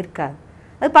தளிர்க்காது.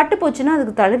 அது பட்டு போச்சுன்னா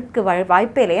அதுக்கு தளிர்க்க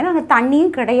வாய்ப்பே இல்லை, ஏன்னா அங்கே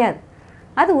தண்ணியும் கிடையாது.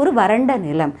 அது ஒரு வறண்ட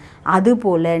நிலம்.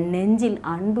 அதுபோல் நெஞ்சில்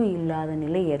அன்பு இல்லாத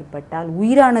நிலை ஏற்பட்டால்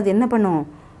உயிரானது என்ன பண்ணும்?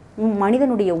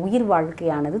 மனிதனுடைய உயிர்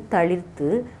வாழ்க்கையானது தளிர்த்து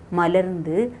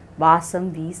மலர்ந்து வாசம்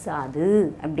வீசாது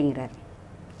அப்படிங்கிறார்.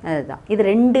 அதுதான் இது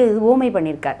 2 ஓமை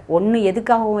பண்ணியிருக்கார். ஒன்று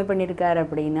எதுக்காக ஓமை பண்ணியிருக்கார்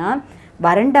அப்படின்னா,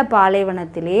 வறண்ட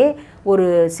பாலைவனத்திலே ஒரு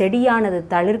செடியானது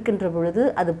தளிர்க்கின்ற பொழுது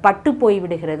அது பட்டு போய்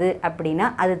விடுகிறது அப்படின்னா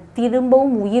அது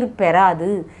திரும்பவும் உயிர்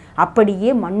பெறாது, அப்படியே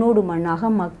மண்ணோடு மண்ணாக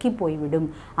மக்கி போய்விடும்.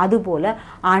 அதுபோல்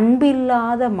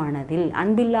அன்பில்லாத மனதில்,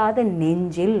 அன்பில்லாத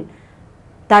நெஞ்சில்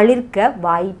தளிர்க்க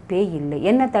வாய்ப்பே இல்லை.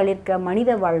 என்ன தளிர்க்க?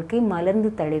 மனித வாழ்க்கை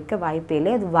மலர்ந்து தளிர்க்க வாய்ப்பே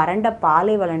இல்லை. அது வறண்ட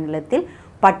பாலைவன நிலத்தில்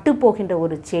பட்டு போகின்ற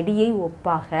ஒரு செடியை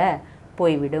ஒப்பாக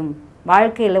போய்விடும்.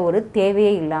 வாழ்க்கையில் ஒரு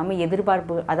தேவையே இல்லாமல்,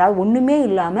 எதிர்பார்ப்பு, அதாவது ஒன்றுமே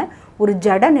இல்லாமல் ஒரு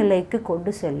ஜட நிலைக்கு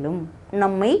கொண்டு செல்லும்.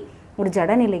 நம்மை ஒரு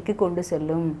ஜட நிலைக்கு கொண்டு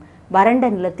செல்லும். வறண்ட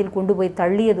நிலத்தில் கொண்டு போய்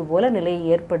தள்ளியது போல நிலையை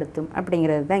ஏற்படுத்தும்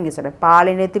அப்படிங்கிறது தான் இங்கே சொல்கிறேன்.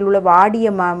 பாலை நிலத்தில் உள்ள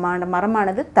வாடிய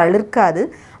மரமானது தளிர்க்காது.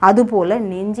 அதுபோல்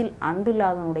நெஞ்சில்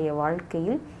அன்பில்லாதனுடைய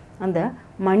வாழ்க்கையில் அந்த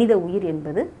மனித உயிர்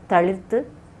என்பது தளிர்த்து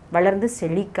வளர்ந்து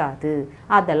செழிக்காது.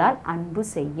 ஆதலால் அன்பு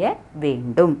செய்ய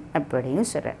வேண்டும் அப்படின்னு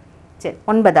சொல்கிறார். சரி,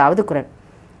 9வது குறள்.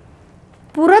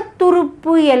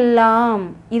 புறத்துறுப்பு எல்லாம்.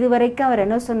 இதுவரைக்கும் அவர்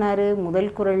என்ன சொன்னார்?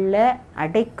 முதல் குறளில்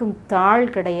அடைக்கும் தாழ்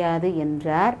கிடையாது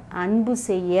என்றார். அன்பு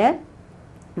செய்ய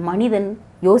மனிதன்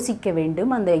யோசிக்க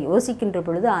வேண்டும். அந்த யோசிக்கின்ற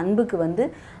பொழுது அன்புக்கு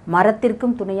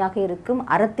மரத்திற்கும் துணையாக இருக்கும்,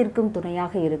 அறத்திற்கும்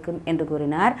துணையாக இருக்கும் என்று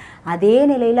கூறினார். அதே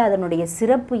நிலையில் அதனுடைய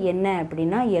சிறப்பு என்ன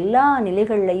அப்படின்னா, எல்லா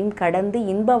நிலைகளையும் கடந்து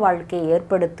இன்ப வாழ்க்கையை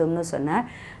ஏற்படுத்தும்னு சொன்னார்.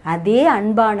 அதே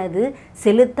அன்பானது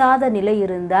செலுத்தாத நிலை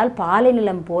இருந்தால் பாலை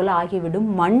நிலம் போல ஆகிவிடும்.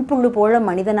 மண்புழு போல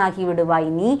மனிதனாகி விடுவாய்.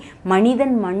 நீ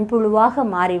மனிதன் மண்புழுவாக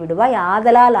மாறிவிடுவாய்.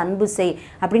 ஆதலால் அன்பு செய்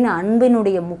அப்படின்னு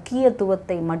அன்பினுடைய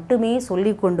முக்கியத்துவத்தை மட்டுமே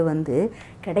சொல்லி கொண்டு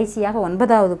கடைசியாக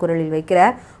 9வது குறளில்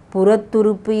வைக்கிறார்.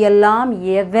 புறத்துறுப்பு எல்லாம்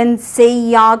எவன் செய்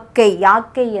யாக்கை.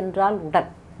 யாக்கை என்றால் உடல்.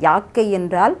 யாக்கை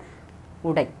என்றால்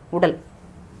உடல்.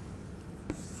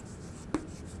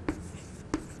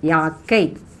 யாக்கை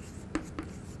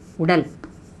உடல்.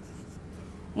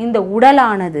 இந்த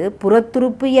உடலானது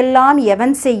புறத்துறுப்பு எல்லாம்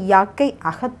எவன் செய் யாக்கை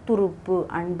அகத்துறுப்பு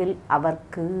அன்பில்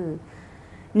அவர்க்கு.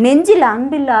 நெஞ்சில்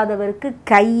அன்பில்லாதவருக்கு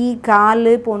கை கால்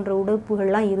போன்ற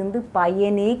உறுப்புகள்லாம் இருந்து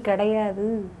பயனே கிடையாது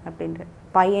அப்படின்ற.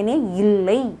 பயனே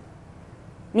இல்லை.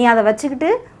 நீ அதை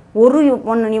வச்சுக்கிட்டு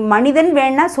நீ மனிதன்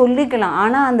வேணா சொல்லிக்கலாம்,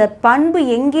 ஆனால் அந்த பண்பு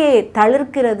எங்கே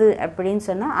தளிர்க்கிறது அப்படின்னு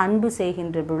சொன்னால் அன்பு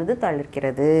செய்கின்ற பொழுது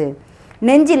தளிர்க்கிறது.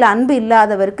 நெஞ்சில் அன்பு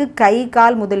இல்லாதவருக்கு கை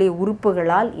கால் முதலிய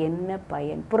உறுப்புகளால் என்ன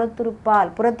பயன்?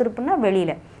 புறத்துறுப்புனா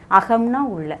வெளியில், அகம்னா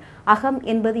உள்ள. அகம்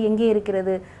என்பது எங்கே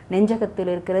இருக்கிறது?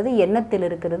 நெஞ்சகத்தில் இருக்கிறது, எண்ணத்தில்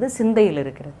இருக்கிறது, சிந்தையில்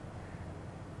இருக்கிறது.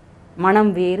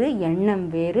 மனம் வேறு, எண்ணம்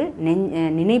வேறு,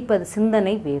 நினைப்பது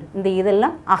சிந்தனை வேறு.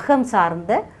 இதெல்லாம் அகம்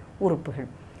சார்ந்த உறுப்புகள்.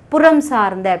 புறம்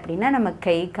சார்ந்த அப்படின்னா நம்ம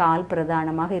கை கால்,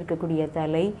 பிரதானமாக இருக்கக்கூடிய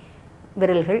தலை,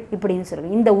 விரல்கள் இப்படின்னு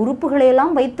சொல்லுவாங்க. இந்த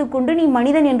உறுப்புகளையெல்லாம் வைத்துக்கொண்டு நீ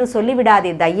மனிதன் என்று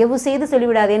சொல்லிவிடாதே, தயவு செய்து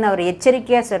சொல்லிவிடாதேன்னு அவர்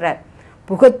எச்சரிக்கையாக சொல்கிறார்.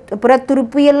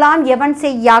 புறத்துறுப்பு எல்லாம் எவன்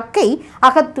செய் யாக்கை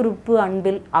அகத்துறுப்பு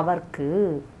அன்பில் அவர்க்கு.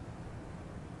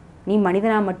 நீ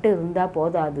மனிதனாக மட்டும் இருந்தால்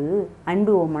போதாது,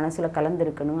 அன்பு உன் மனசில்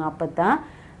கலந்துருக்கணும். அப்போ தான்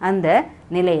அந்த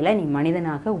நிலையில் நீ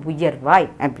மனிதனாக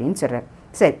உயர்வாய் அப்படின்னு சொல்கிறார்.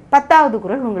 சரி, 10வது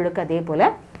குறள் உங்களுக்கு அதே போல்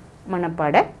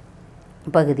மனப்பாட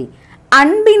பகுதி.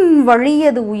 அன்பின்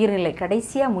வழியது உயிர்நிலை.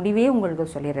 கடைசியாக முடிவே உங்களுக்கு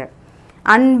சொல்லிடுறார்.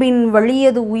 அன்பின்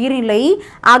வழியது உயிர்நிலை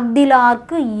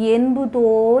அக்திலார்க்கு என்பு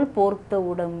தோல் போர்த்த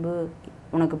உடம்பு.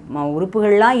 உனக்கு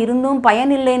உறுப்புகள்லாம் இருந்தும்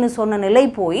பயனில்லைன்னு சொன்ன நிலை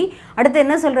போய் அடுத்து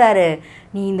என்ன சொல்கிறாரு,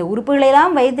 நீ இந்த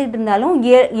உறுப்புகளெல்லாம் வைத்துக்கிட்டு இருந்தாலும்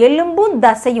எலும்பும்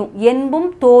தசையும் என்பும்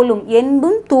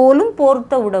தோலும்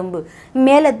போர்த்த உடம்பு,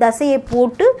 மேலே தசையை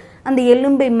போட்டு அந்த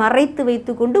எலும்பை மறைத்து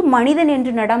வைத்து கொண்டு மனிதன்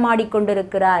என்று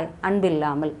நடமாடிக்கொண்டிருக்கிறாய்.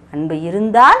 அன்பில்லாமல், அன்பு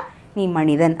இருந்தால் நீ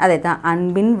மனிதன். அதை தான்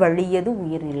அன்பின் வழியது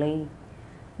உயிர்நிலை.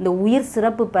 இந்த உயிர்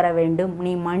சிறப்பு பெற வேண்டும்,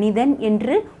 நீ மனிதன்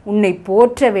என்று உன்னை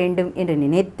போற்ற வேண்டும் என்று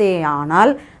நினைத்தே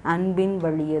ஆனால் அன்பின்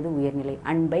வழியது உயர்நிலை.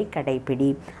 அன்பை கடைப்பிடி.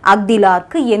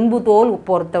 அக்திலார்க்கு என்பு தோல்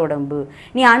பொறுத்த உடம்பு.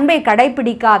 நீ அன்பை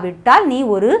கடைப்பிடிக்காவிட்டால் நீ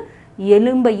ஒரு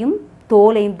எலும்பையும்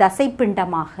தோலையும்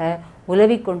தசைப்பிண்டமாக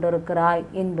உலவி கொண்டிருக்கிறாய்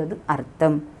என்பது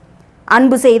அர்த்தம்.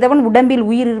 அன்பு செய்தவன் உடம்பில்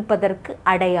உயிர் இருப்பதற்கு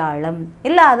அடையாளம்.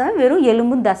 இல்லாதவன் வெறும்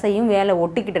எலும்பும் தசையும் வேலை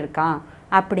ஒட்டிக்கிட்டு இருக்கான்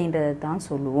அப்படின்றத தான்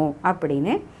சொல்லுவோம்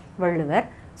அப்படின்னு வள்ளுவர்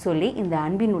சொல்லி இந்த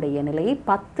அன்பினுடைய நிலையை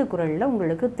 10 குறளில்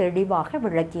உங்களுக்கு தெளிவாக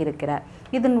விளக்கி இருக்கிறார்.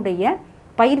 இதனுடைய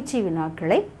பயிற்சி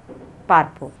வினாக்களை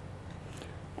பார்ப்போம்.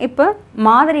 இப்போ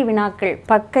மாதிரி வினாக்கள்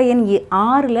பக்க எண்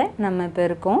 6ல் நம்ம இப்போ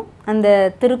இருக்கோம். அந்த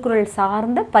திருக்குறள்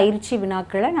சார்ந்த பயிற்சி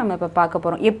வினாக்களை நம்ம இப்போ பார்க்க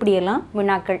போகிறோம். எப்படியெல்லாம்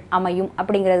வினாக்கள் அமையும்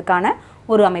அப்படிங்கிறதுக்கான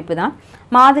ஒரு அமைப்பு தான்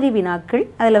மாதிரி வினாக்கள்.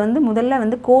 அதில்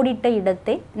முதல்ல கோடிட்ட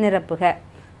இடத்தை நிரப்புக.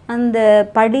 அந்த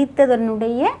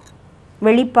படித்ததனுடைய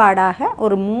வெளிப்பாடாக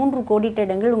ஒரு 3 கோடிட்ட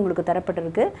இடங்கள் உங்களுக்கு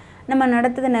தரப்பட்டிருக்கு. நம்ம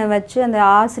நடத்ததை வச்சு அந்த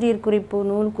ஆசிரியர் குறிப்பு,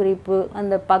 நூல் குறிப்பு,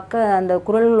 அந்த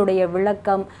குறளுடைய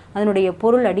விளக்கம், அதனுடைய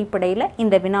பொருள் அடிப்படையில்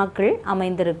இந்த வினாக்கள்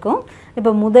அமைந்திருக்கும்.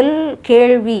 இப்போ முதல்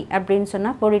கேள்வி அப்படின்னு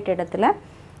சொன்னால் கோடிட்ட இடத்துல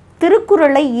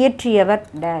திருக்குறளை இயற்றியவர்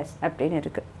டேஸ் அப்படின்னு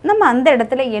இருக்குது. நம்ம அந்த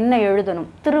இடத்துல என்ன எழுதணும்?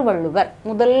 திருவள்ளுவர்.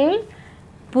 முதல்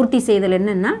பூர்த்தி செய்தல்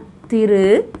என்னன்னா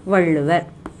திருவள்ளுவர்.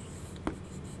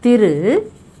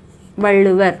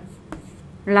 திருவள்ளுவர்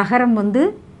லகரம்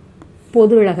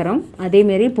பொது லகரம்,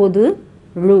 அதேமாரி பொது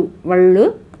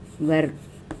வள்ளுவர்.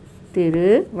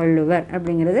 திருவள்ளுவர்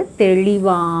அப்படிங்கிறது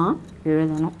தெளிவாக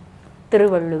எழுதணும்.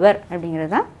 திருவள்ளுவர்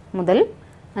அப்படிங்கிறது தான் முதல்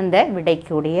அந்த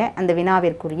விடைக்குரிய அந்த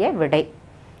வினாவிற்குரிய விடை.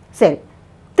 சரி,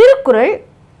 திருக்குறள்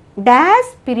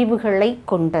டேஸ் பிரிவுகளை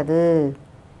கொண்டது.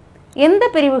 எந்த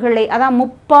பிரிவுகளை? அதான்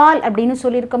முப்பால் அப்படின்னு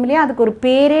சொல்லியிருக்கோம் இல்லையா, அதுக்கு ஒரு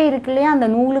பேரே இருக்கு இல்லையா, அந்த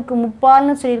நூலுக்கு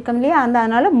முப்பால்னு சொல்லியிருக்கோம் இல்லையா,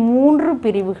 அதனால் 3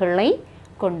 பிரிவுகளை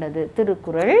கொண்டது.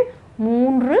 திருக்குறள்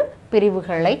 3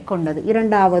 பிரிவுகளை கொண்டது.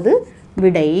 இரண்டாவது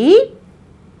விடை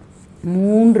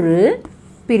 3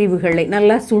 பிரிவுகளை.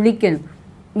 நல்லா சுழிக்கணும்.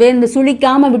 இந்த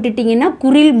சுழிக்காமல் விட்டுட்டிங்கன்னா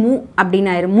குரில் மூ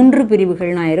அப்படின்னு ஆயிரும். 3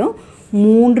 பிரிவுகள்னு ஆயிரும்.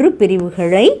 3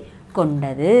 பிரிவுகளை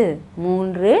கொண்டது.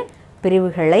 3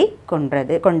 பிரிவுகளை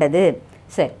கொண்டது.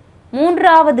 சரி,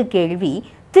 மூன்றாவது கேள்வி,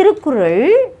 திருக்குறள்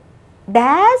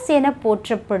டேஸ் என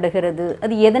போற்றப்படுகிறது.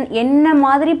 அது என்ன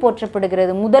மாதிரி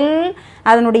போற்றப்படுகிறது? முதல்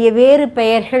அதனுடைய வேறு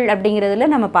பெயர்கள் அப்படிங்கிறதுல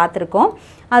நம்ம பார்த்துருக்கோம்.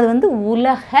 அது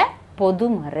உலக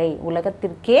பொதுமறை,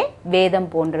 உலகத்திற்கே வேதம்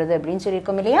போன்றது அப்படின்னு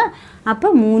சொல்லியிருக்கோம் இல்லையா. அப்போ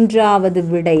மூன்றாவது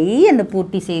விடை அந்த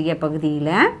பூர்த்தி செய்ய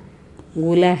பகுதியில்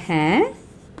உலக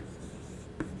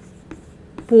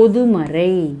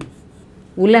பொதுமறை.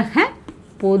 உலக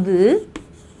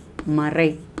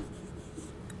பொதுமறை.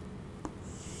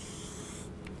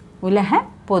 உலக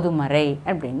பொதுமறை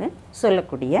அப்படின்னு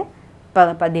சொல்லக்கூடிய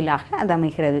பதிலாக அது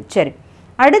அமைகிறது. சரி,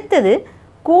 அடுத்தது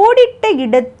கோடிட்ட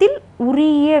இடத்தில்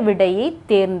உரிய விடையை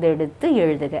தேர்ந்தெடுத்து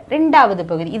எழுதுக. 2வது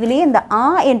பகுதி. இதுலேயே இந்த ஆ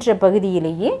என்ற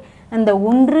பகுதியிலேயே அந்த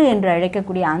 1 என்று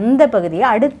அழைக்கக்கூடிய அந்த பகுதியை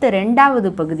அடுத்த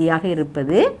 2வது பகுதியாக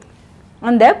இருப்பது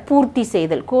அந்த பூர்த்தி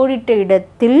செய்தல். கோடிட்ட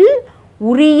இடத்தில்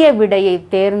உரிய விடையை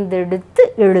தேர்ந்தெடுத்து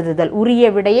எழுதுதல். உரிய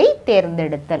விடையை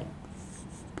தேர்ந்தெடுத்தல்.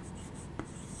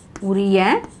 உரிய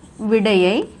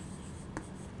விடையை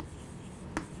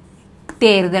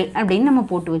தேர்தல் அப்படின்னு நம்ம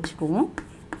போட்டு வச்சுக்குவோம்.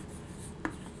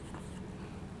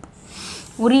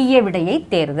 உரிய விடையை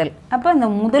தேர்தல். அப்போ அந்த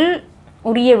முதல்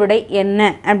உரிய விடை என்ன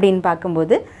அப்படின்னு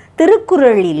பார்க்கும்போது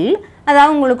திருக்குறளில்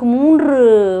அதாவது உங்களுக்கு 3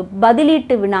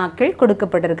 பதிலீட்டு வினாக்கள்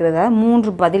கொடுக்கப்பட்டிருக்கிறது. அதாவது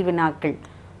 3 பதில் வினாக்கள்.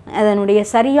 அதனுடைய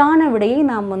சரியான விடையை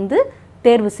நாம்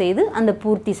தேர்வு செய்து அந்த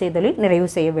பூர்த்தி செய்தலில் நிறைவு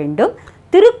செய்ய வேண்டும்.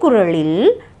 திருக்குறளில்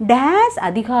டேஸ்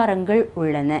அதிகாரங்கள்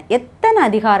உள்ளன. எத்தனை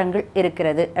அதிகாரங்கள்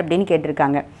இருக்கிறது அப்படின்னு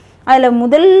கேட்டிருக்காங்க. அதில்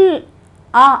முதல்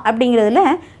ஆ அப்படிங்கிறதுல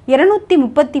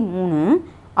 233,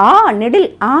 ஆ நெடில்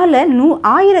ஆல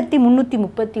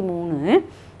 1333,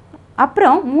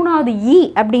 அப்புறம் 3வது இ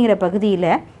அப்படிங்கிற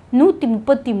பகுதியில்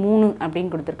 133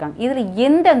 அப்படின்னு கொடுத்துருக்காங்க. இதில்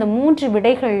எந்த அந்த 3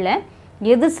 விடைகளில்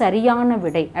எது சரியான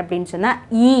விடை அப்படின்னு சொன்னால்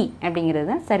இ அப்படிங்கிறது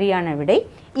தான் சரியான விடை.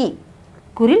 இ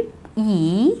குரில் இ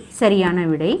சரியான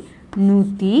விடை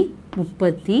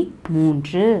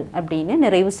 133 அப்படின்னு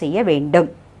நிறைவு செய்ய வேண்டும்.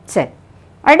 சரி,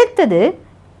 அடுத்தது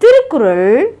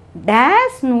திருக்குறள்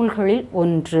டேஸ் நூல்களில்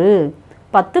ஒன்று.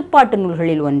 10 பாட்டு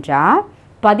நூல்களில் ஒன்றா,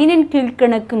 11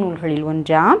 கீழ்கணக்கு நூல்களில்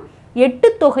ஒன்றா, 8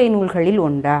 தொகை நூல்களில்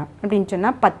ஒன்றா அப்படின்னு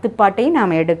சொன்னால் 10 பாட்டையும்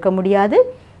நாம் எடுக்க முடியாது,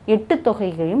 8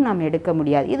 தொகைகளையும் நாம் எடுக்க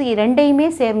முடியாது. இது இரண்டையுமே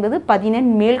சேர்ந்தது 14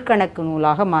 மேல்கணக்கு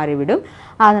நூலாக மாறிவிடும்.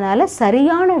 அதனால்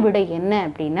சரியான விடை என்ன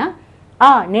அப்படின்னா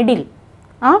நெடில்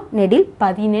நெடில்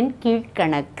 14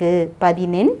 கீழ்கணக்கு,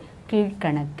 14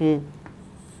 கீழ்கணக்கு.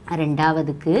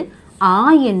 ரெண்டாவதுக்கு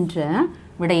என்ற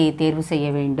விடையை தேர்வு செய்ய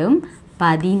வேண்டும்.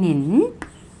 14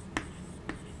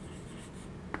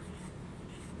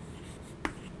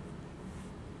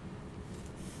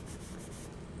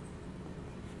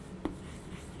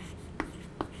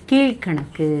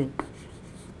 கீழ்கணக்கு.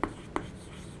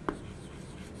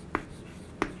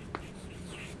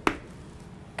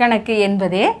 கணக்கு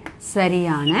என்பதே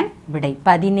சரியான விடை.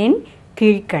 14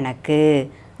 கீழ்கணக்கு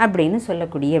அப்படின்னு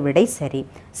சொல்லக்கூடிய விடை சரி.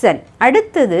 சரி,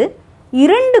 அடுத்தது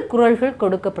 2 குறள்கள்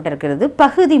கொடுக்கப்பட்டிருக்கிறது.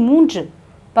 பகுதி 3.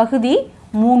 பகுதி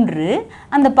 3.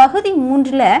 அந்த பகுதி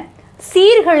 3ல்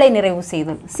சீர்களை நிறைவு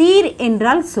செய்தல். சீர்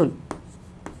என்றால் சொல்.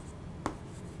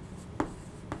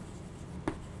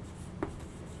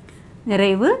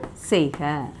 நிறைவு செய்க,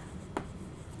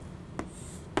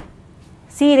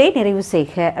 சீரை நிறைவு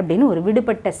செய்க அப்படின்னு ஒரு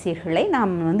விடுபட்ட சீர்களை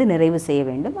நாம் நிறைவு செய்ய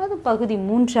வேண்டும். அது பகுதி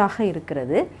 3ஆக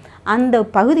இருக்கிறது. அந்த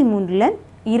பகுதி 3ல்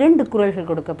 2 குறள்கள்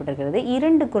கொடுக்கப்பட்டிருக்கிறது.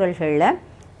 2 குறள்களில்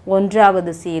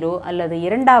 1வது சீரோ அல்லது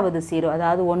 2வது சீரோ,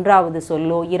 அதாவது 1வது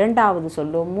சொல்லோ 2வது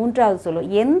சொல்லோ 3வது சொல்லோ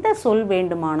எந்த சொல்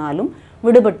வேண்டுமானாலும்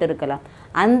விடுபட்டு இருக்கலாம்.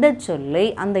 அந்த சொல்லை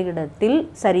அந்த இடத்தில்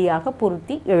சரியாக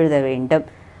பொருத்தி எழுத வேண்டும்.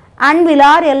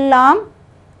 அன்பிலார் எல்லாம்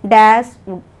டேஸ்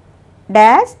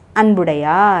டேஸ்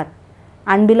அன்புடையார்,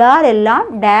 அன்பிலார் எல்லாம்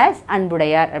டேஸ்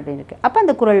அன்புடையார் அப்படின்னு இருக்கு. அப்போ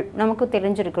அந்த குறள் நமக்கு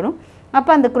தெரிஞ்சிருக்கணும்.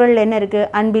 அப்போ அந்த குறள் என்ன இருக்கு?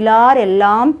 அன்பிலார்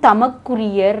எல்லாம்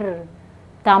தமக்குரியர்,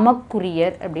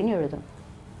 தமக்குரியர் அப்படின்னு எழுதணும்.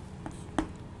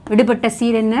 விடுபட்ட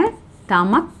சீர் என்ன?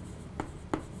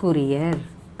 தமக்குரியர்,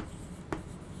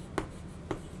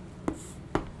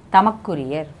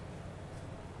 தமக்குரியர்.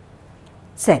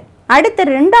 சரி, அடுத்த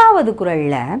 2வது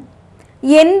குறள்ல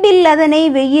என்பில் அதனை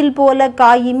வெயில் போல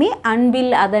காயுமே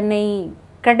அன்பில் அதனை,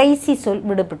 கடைசி சொல்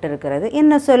விடுபட்டிருக்கிறது.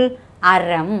 என்ன சொல்?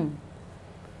 அறம்.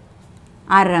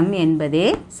 அறம் என்பதே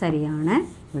சரியான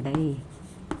விடை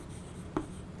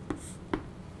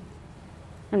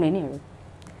அப்படின்னு எழுது.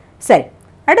 சரி,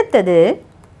 அடுத்தது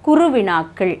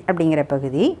குறுவினாக்கள் அப்படிங்கிற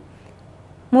பகுதி.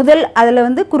 முதல்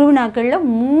அதில் குறுவினாக்களில்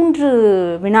 3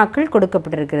 வினாக்கள்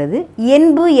கொடுக்கப்பட்டிருக்கிறது.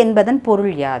 என்பு என்பதன்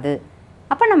பொருள் யாது?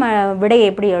 அப்போ நம்ம விடையை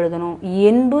எப்படி எழுதணும்?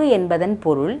 என்பு என்பதன்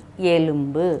பொருள்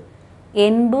எலும்பு.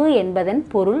 என்பு என்பதன்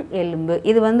பொருள் எலும்பு.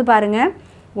 இது பாருங்கள்,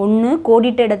 ஒன்று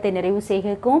கோடிட்ட இடத்தை நிறைவு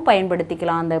செய்கவும்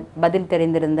பயன்படுத்திக்கலாம் அந்த பதில்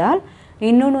தெரிந்திருந்தால்.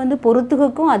 இன்னொன்று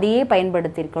பொருத்துகக்கும் அதையே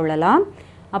பயன்படுத்தி கொள்ளலாம்.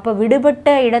 அப்போ விடுபட்ட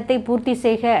இடத்தை பூர்த்தி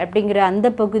செய்க அப்படிங்கிற அந்த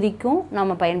பகுதிக்கும்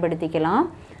நம்ம பயன்படுத்திக்கலாம்.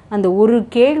 அந்த ஒரு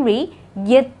கேள்வி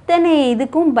எத்தனை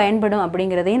இதுக்கும் பயன்படும்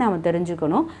அப்படிங்கிறதையும் நாம்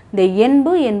தெரிஞ்சுக்கணும். இந்த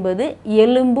என்பு என்பது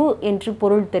எலும்பு என்று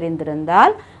பொருள்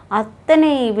தெரிந்திருந்தால்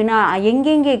அத்தனை வினா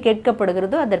எங்கெங்கே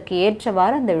கேட்கப்படுகிறதோ அதற்கு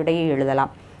ஏற்றவாறு அந்த விடையை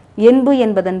எழுதலாம். என்பு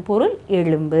என்பதன் பொருள்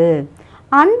எலும்பு.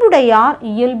 அன்புடையார்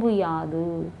இயல்பு யாது?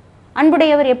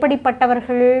 அன்புடையவர்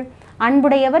எப்படிப்பட்டவர்கள்?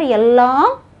 அன்புடையவர்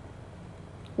எல்லாம்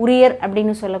உரியர்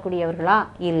அப்படின்னு சொல்லக்கூடியவர்களா?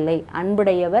 இல்லை,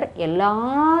 அன்புடையவர்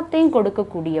எல்லாத்தையும்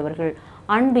கொடுக்கக்கூடியவர்கள்.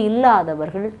 அன்பு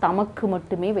இல்லாதவர்கள் தமக்கு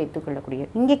மட்டுமே வைத்துக் கொள்ளக்கூடிய.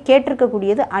 இங்கே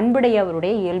கேட்டிருக்கக்கூடியது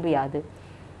அன்புடையவருடைய இயல்பு யாது?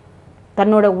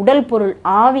 தன்னோட உடல் பொருள்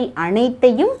ஆவி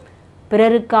அனைத்தையும்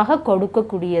பிறருக்காக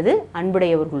கொடுக்கக்கூடியது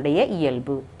அன்புடையவர்களுடைய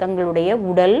இயல்பு. தங்களுடைய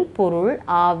உடல் பொருள்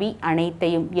ஆவி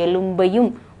அனைத்தையும், எலும்பையும்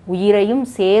உயிரையும்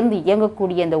சேர்ந்து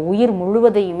இயங்கக்கூடிய அந்த உயிர்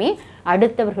முழுவதையுமே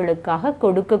அடுத்தவர்களுக்காக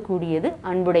கொடுக்கக்கூடியது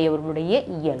அன்புடையவர்களுடைய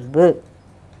இயல்பு.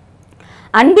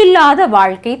 அன்பில்லாத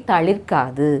வாழ்க்கை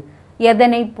தளிர்க்காது.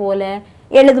 எதனை போல?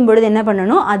 எழுதும் பொழுது என்ன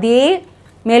பண்ணணும்? அதே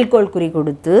மேற்கோள் குறி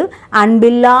கொடுத்து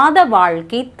அன்பில்லாத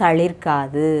வாழ்க்கை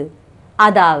தளிர்க்காது,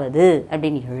 அதாவது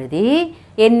அப்படின்னு எழுதி,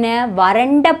 என்ன?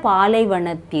 வறண்ட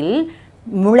பாலைவனத்தில்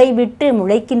முளைவிட்டு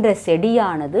முளைக்கின்ற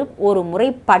செடியானது ஒரு முறை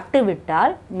பட்டு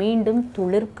விட்டால் மீண்டும்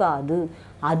துளிர்க்காது.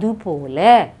 அதுபோல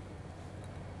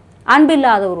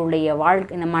அன்பில்லாதவருடைய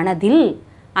வாழ்க்கை மனதில்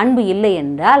அன்பு இல்லை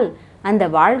என்றால் அந்த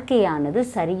வாழ்க்கையானது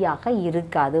சரியாக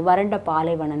இருக்காது. வறண்ட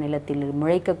பாலைவன நிலத்தில்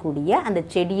முளைக்கக்கூடிய அந்த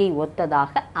செடியை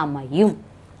ஒத்ததாக அமையும்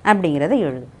அப்படிங்கிறத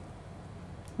எழுது.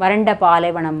 வறண்ட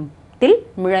பாலைவனத்தில்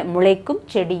முளைக்கும்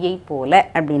செடியை போல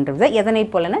அப்படின்றத, எதனை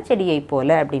போலனா செடியை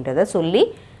போல அப்படின்றத சொல்லி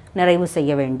நிறைவு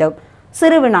செய்ய வேண்டும்.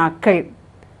 சிறுவினாக்கள்.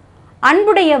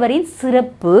 அன்புடையவரின்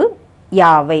சிறப்பு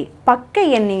யாவை? பக்க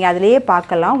எண் நீங்கள் அதிலேயே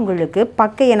பார்க்கலாம். உங்களுக்கு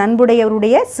பக்க எண்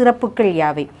அன்புடையவருடைய சிறப்புகள்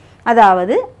யாவை?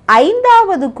 அதாவது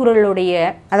 5வது குறளுடைய,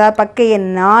 அதாவது பக்க எண்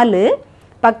 4,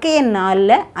 பக்க எண்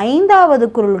 4ல் 5வது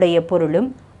குறளுடைய பொருளும்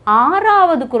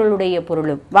 6வது குறளுடைய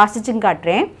பொருளும் வாசிச்சும்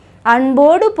காட்டுறேன்.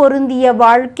 அன்போடு பொருந்திய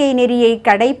வாழ்க்கை நெறியை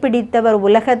கடைபிடித்தவர்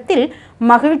உலகத்தில்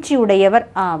மகிழ்ச்சியுடையவர்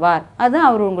ஆவார். அது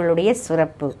அவர்களுடைய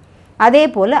சிறப்பு. அதே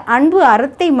போல அன்பு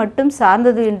அறத்தை மட்டும்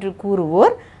சார்ந்தது என்று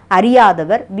கூறுவோர்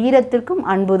அறியாதவர், வீரத்திற்கும்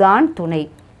அன்புதான் துணை.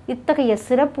 இத்தகைய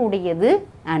சிறப்பு உடையது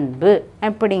அன்பு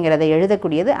அப்படிங்கிறத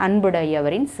எழுதக்கூடியது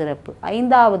அன்புடையவரின் சிறப்பு.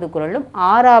 5வது குறளும்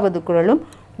 6வது குறளும்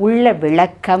உள்ள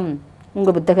விளக்கம்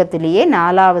உங்கள் புத்தகத்திலேயே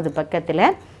 4வது பக்கத்தில்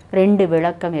 2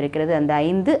 விளக்கம் இருக்கிறது. அந்த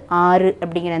 5, 6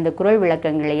 அப்படிங்கிற அந்த குறள்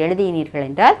விளக்கங்களை எழுதினீர்கள்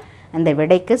என்றால் அந்த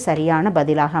விடைக்கு சரியான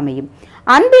பதிலாக அமையும்.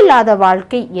 அன்பில்லாத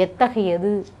வாழ்க்கை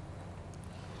எத்தகையது?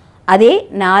 அதே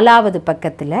 4வது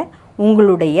பக்கத்தில்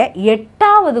உங்களுடைய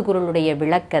 8வது குறளுடைய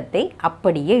விளக்கத்தை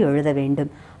அப்படியே எழுத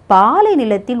வேண்டும். பாலை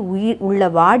நிலத்தில் உள்ள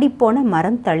வாடிப்போன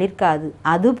மரம் தளிர்க்காது,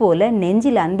 அதுபோல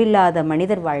நெஞ்சில் அன்பில்லாத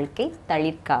மனிதர் வாழ்க்கை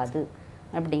தளிர்க்காது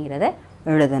அப்படிங்கிறத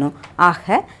எழுதணும்.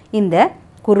 ஆக இந்த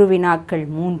குறுவினாக்கள்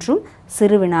 3,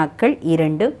 சிறுவினாக்கள்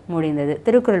 2 முடிந்தது.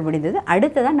 திருக்குறள் முடிந்தது.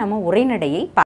 அடுத்ததான் நம்ம உரைநடையை